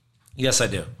 Yes, I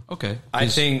do. Okay. I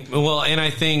think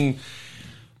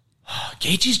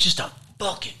Gaethje's just a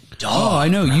fucking dog. Oh, I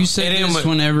know. Bro. You said this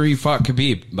whenever he fought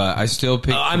Khabib, but I still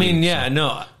pick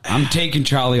Khabib, I'm taking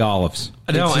Charlie Olives.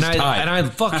 No, and I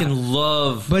fucking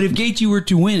love... But if Gaethje were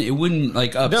to win, it wouldn't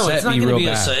upset me real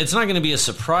bad. It's not going to be a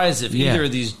surprise if either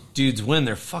of these dudes win.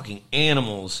 They're fucking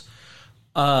animals.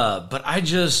 But I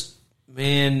think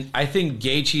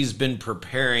Gaethje's been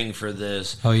preparing for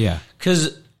this. Oh, yeah.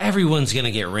 Because everyone's going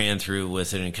to get ran through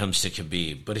with it when it comes to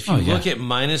Khabib. But if you look at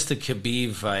minus the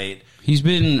Khabib fight... He's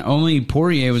been... Only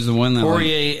Poirier was the one that...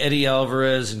 Eddie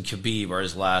Alvarez, and Khabib are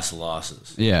his last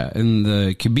losses. Yeah, and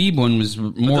the Khabib one was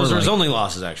more those are his only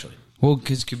losses, actually. Well,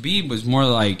 because Khabib was more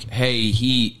like, hey,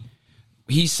 he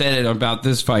said it about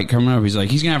this fight coming up. He's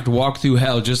like, he's going to have to walk through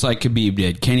hell just like Khabib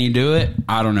did. Can he do it?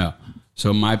 I don't know.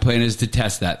 So my plan is to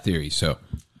test that theory. So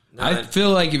I feel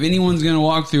like if anyone's going to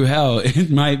walk through hell, it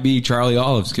might be Charlie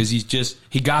Olives because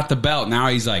he got the belt. Now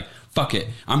he's like, fuck it.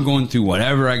 I'm going through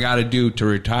whatever I got to do to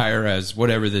retire as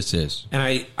whatever this is.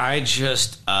 And I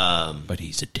just... but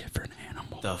he's a different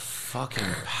animal. The fucking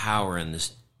power in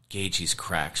this Gaethje's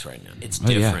cracks right now. It's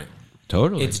different. Yeah.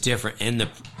 Totally. It's different. And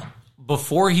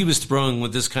before he was throwing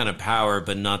with this kind of power,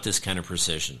 but not this kind of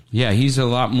precision. Yeah, he's a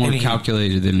lot more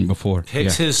calculated than before.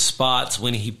 Picks his spots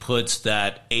when he puts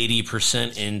that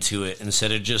 80% into it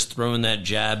instead of just throwing that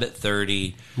jab at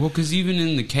 30. Well, because even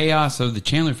in the chaos of the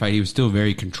Chandler fight, he was still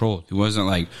very controlled. He wasn't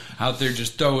like out there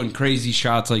just throwing crazy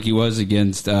shots like he was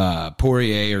against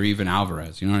Poirier or even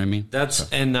Alvarez. You know what I mean?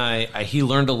 He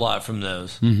learned a lot from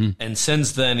those. Mm-hmm. And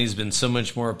since then, he's been so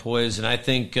much more poised. And I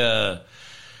think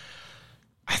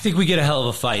we get a hell of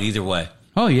a fight either way.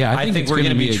 Oh, yeah. I think we're going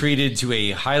to be treated to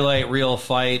a highlight reel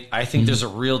fight. I think there's a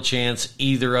real chance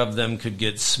either of them could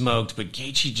get smoked, but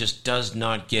Gaethje just does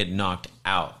not get knocked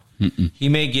out. He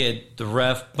may the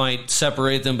ref might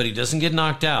separate them, but he doesn't get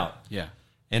knocked out. Yeah.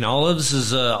 And Olives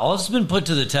has been put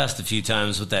to the test a few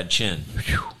times with that chin.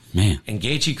 Man. And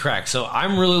Gaethje cracks. So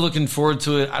I'm really looking forward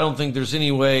to it. I don't think there's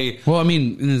any way. Well, I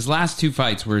mean, in his last 2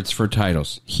 fights where it's for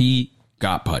titles, he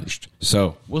got punched.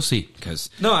 So we'll see. Because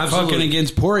fucking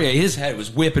against Poirier, his head was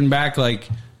whipping back like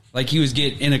he was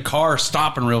getting in a car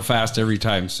stopping real fast every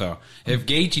time. So if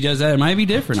Gaethje does that, it might be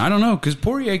different. I don't know. Because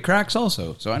Poirier cracks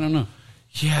also. So I don't know.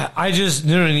 Yeah,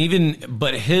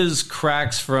 but his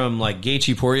cracks from like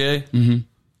Gaethje Poirier,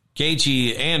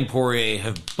 Gaethje and Poirier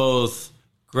have both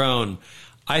grown.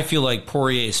 I feel like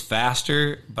Poirier is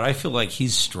faster, but I feel like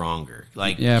he's stronger.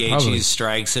 Like Gaethje's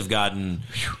strikes have gotten.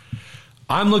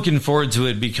 I'm looking forward to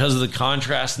it because of the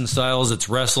contrast in styles. It's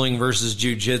wrestling versus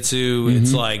jiu-jitsu.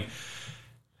 It's like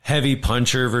heavy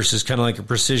puncher versus kind of like a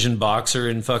precision boxer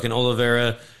in fucking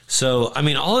Oliveira. So, I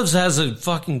mean, Olives has a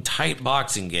fucking tight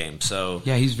boxing game. So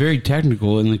yeah, he's very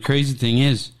technical. And the crazy thing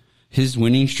is, his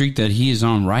winning streak that he is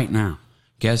on right now,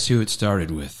 guess who it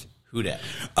started with? Who dat?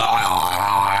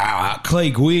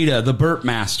 Clay Guida, the Burp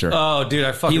Master. Oh,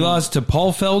 dude, he lost to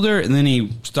Paul Felder, and then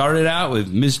he started out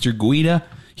with Mr. Guida.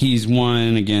 He's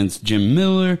won against Jim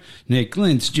Miller, Nick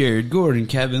Lentz, Jared Gordon,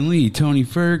 Kevin Lee, Tony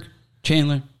Ferg,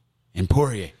 Chandler, and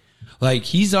Poirier. Like,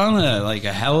 he's on a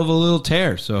hell of a little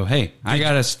tear. So, hey, I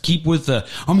got to keep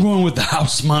I'm going with the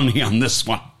house money on this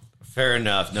one. Fair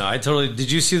enough. No, I totally.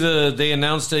 Did you see they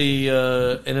announced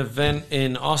an event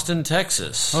in Austin,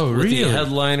 Texas? Oh, with really? the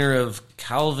headliner of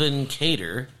Calvin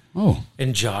Cater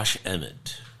and Josh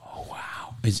Emmett. Oh,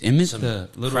 wow. Is Emmett the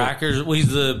little Crackers? Well,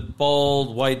 he's the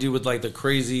bald white dude with like the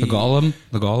crazy The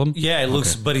Golem? Yeah, it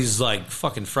looks, but he's like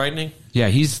fucking frightening. Yeah,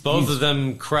 Both of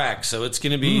them crack, so it's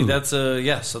going to be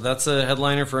So that's a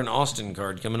headliner for an Austin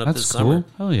card coming up this summer.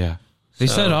 Hell yeah. They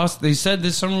said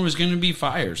this summer was going to be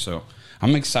fire, so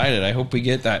I'm excited. I hope we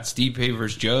get that Steve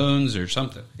Pavers Jones or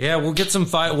something. Yeah, we'll get some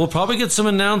We'll probably get some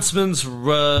announcements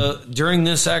during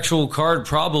this actual card.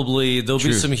 Probably there'll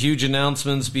be some huge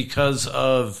announcements because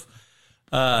of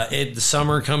the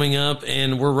summer coming up,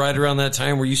 and we're right around that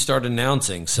time where you start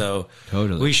announcing. So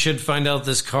we should find out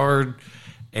this card.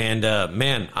 And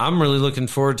man, I'm really looking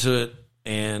forward to it.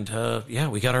 And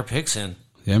we got our picks in.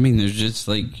 I mean, there's just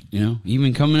like,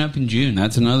 even coming up in June,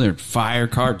 that's another fire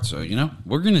card. So,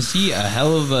 we're going to see a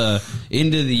hell of a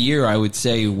end of the year, I would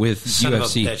say, with Son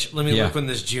UFC. Of a bitch. Let me look when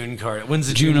this June card. When's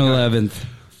the June June 11th.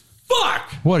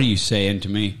 Fuck! What are you saying to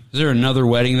me? Is there another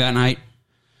wedding that night?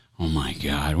 Oh my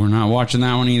God, we're not watching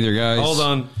that one either, guys. Hold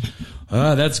on.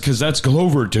 That's because that's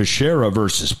Glover Teixeira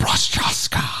versus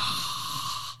Prochaska.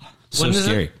 So When is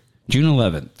scary. it? June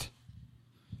 11th.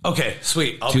 Okay,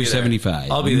 sweet. I'll 275. be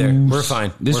there. I'll be there. We're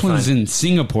fine. This one's in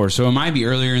Singapore, so it might be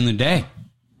earlier in the day,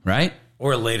 right?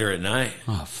 Or later at night.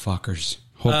 Oh, fuckers.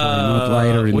 Hopefully not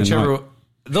later in the night.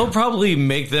 They'll probably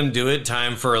make them do it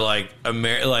time for like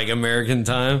American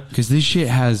time. Because this shit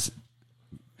has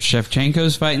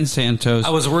Shevchenko's fighting Santos. I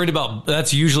was worried about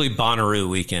that's usually Bonnaroo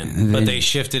weekend, but they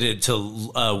shifted it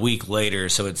to a week later,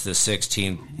 so it's the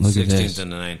 16th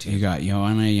and the 19th. You got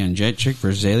Joanna Jędrzejczyk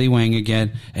versus Zhilei Wang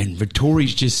again, and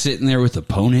Vettori's just sitting there with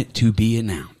opponent to be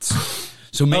announced.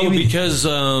 So maybe because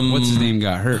what's his name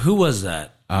got hurt? Who was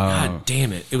that? God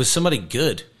damn it! It was somebody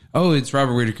good. Oh, it's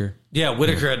Robert Whittaker. Yeah,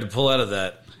 Whittaker had to pull out of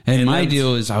that. And my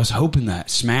deal is I was hoping that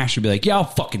Smash would be like, yeah, I'll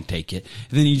fucking take it.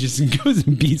 And then he just goes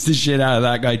and beats the shit out of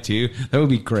that guy, too. That would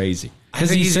be crazy. Because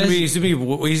he's going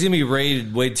to be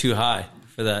rated way too high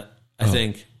for that, I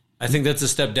think. I think that's a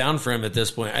step down for him at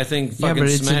this point. I think fucking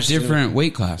but it's Smash a different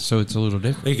weight class, so it's a little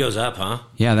different. He goes up, huh?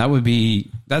 Yeah,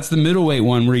 that's the middleweight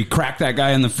one where he cracked that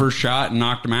guy in the first shot and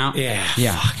knocked him out. Yeah.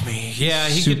 Fuck me. Yeah,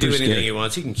 he can do anything he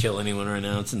wants. He can kill anyone right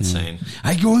now. It's insane.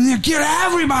 I go in there, kill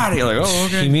everybody. Like, oh,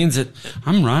 okay. He means it.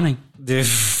 I'm running.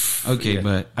 Okay,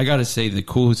 but I got to say the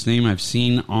coolest name I've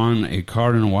seen on a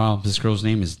card in a while, this girl's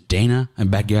name is Dana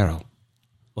Batgirl.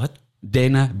 What?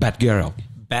 Dana Batgirl.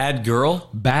 Bad girl?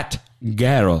 Batgirl.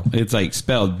 It's like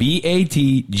spelled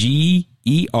Batgerel.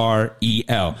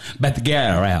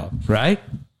 Batgirl, right?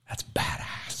 That's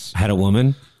badass. I had a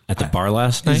woman at the bar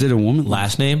last night. Is it a woman?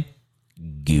 Last name?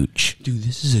 Gooch. Dude,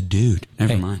 this is a dude.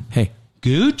 Never mind. Hey.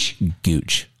 Gooch?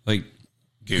 Gooch. Like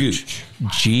Gooch.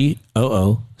 Gooch.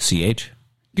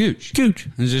 Gooch. Gooch.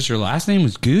 Is this your last name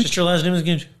was Gooch? Just her last name is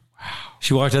Gooch. Wow.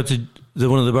 She walked up to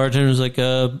one of the bartenders like,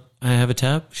 I have a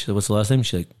tab. She said, what's the last name?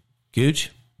 She's like,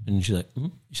 Gooch. And she's like,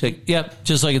 She's like, yep,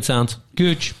 just like it sounds.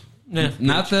 Gooch. Yeah,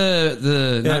 not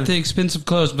not the expensive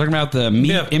clothes. I'm talking about the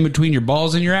meat in between your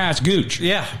balls and your ass. Gooch.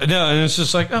 Yeah. No, and it's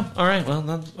just like, oh, all right. Well,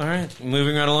 all right.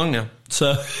 Moving right along now.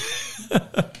 So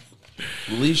at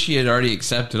least she had already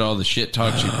accepted all the shit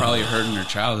talk she probably heard in her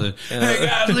childhood. Hey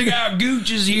guys, look how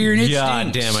Gooch is here. And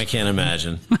God damn, I can't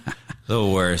imagine. The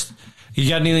worst. You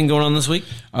got anything going on this week?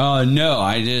 No,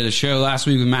 I did a show last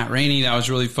week with Matt Rainey. That was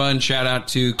really fun. Shout out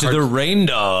to the Rain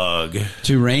Dog.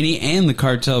 To Rainey and the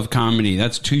Cartel of Comedy.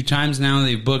 That's 2 times now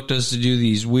they've booked us to do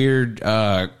these weird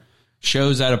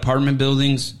shows at apartment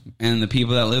buildings, and the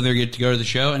people that live there get to go to the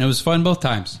show, and it was fun both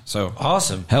times. So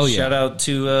awesome. Hell yeah. Shout out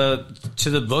to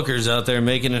the bookers out there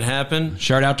making it happen.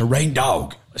 Shout out to Rain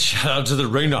Dog. Shout out to the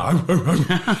Rain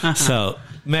Dog. So,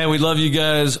 man, we love you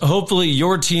guys. Hopefully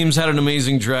your teams had an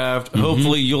amazing draft. Mm-hmm.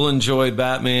 Hopefully you'll enjoy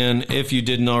Batman if you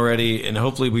didn't already, and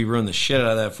hopefully we ruined the shit out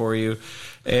of that for you.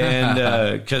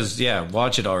 And because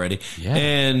watch it already. Yeah.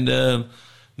 And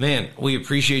man, we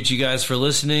appreciate you guys for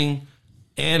listening.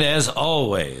 And as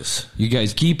always, you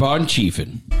guys keep on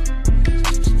chiefing.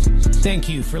 Thank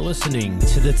you for listening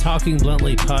to the Talking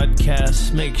Bluntly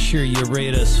podcast. Make sure you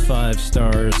rate us 5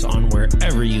 stars on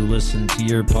wherever you listen to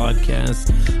your podcast.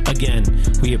 Again,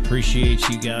 we appreciate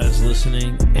you guys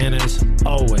listening. And as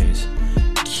always,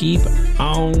 keep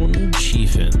on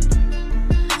chiefing.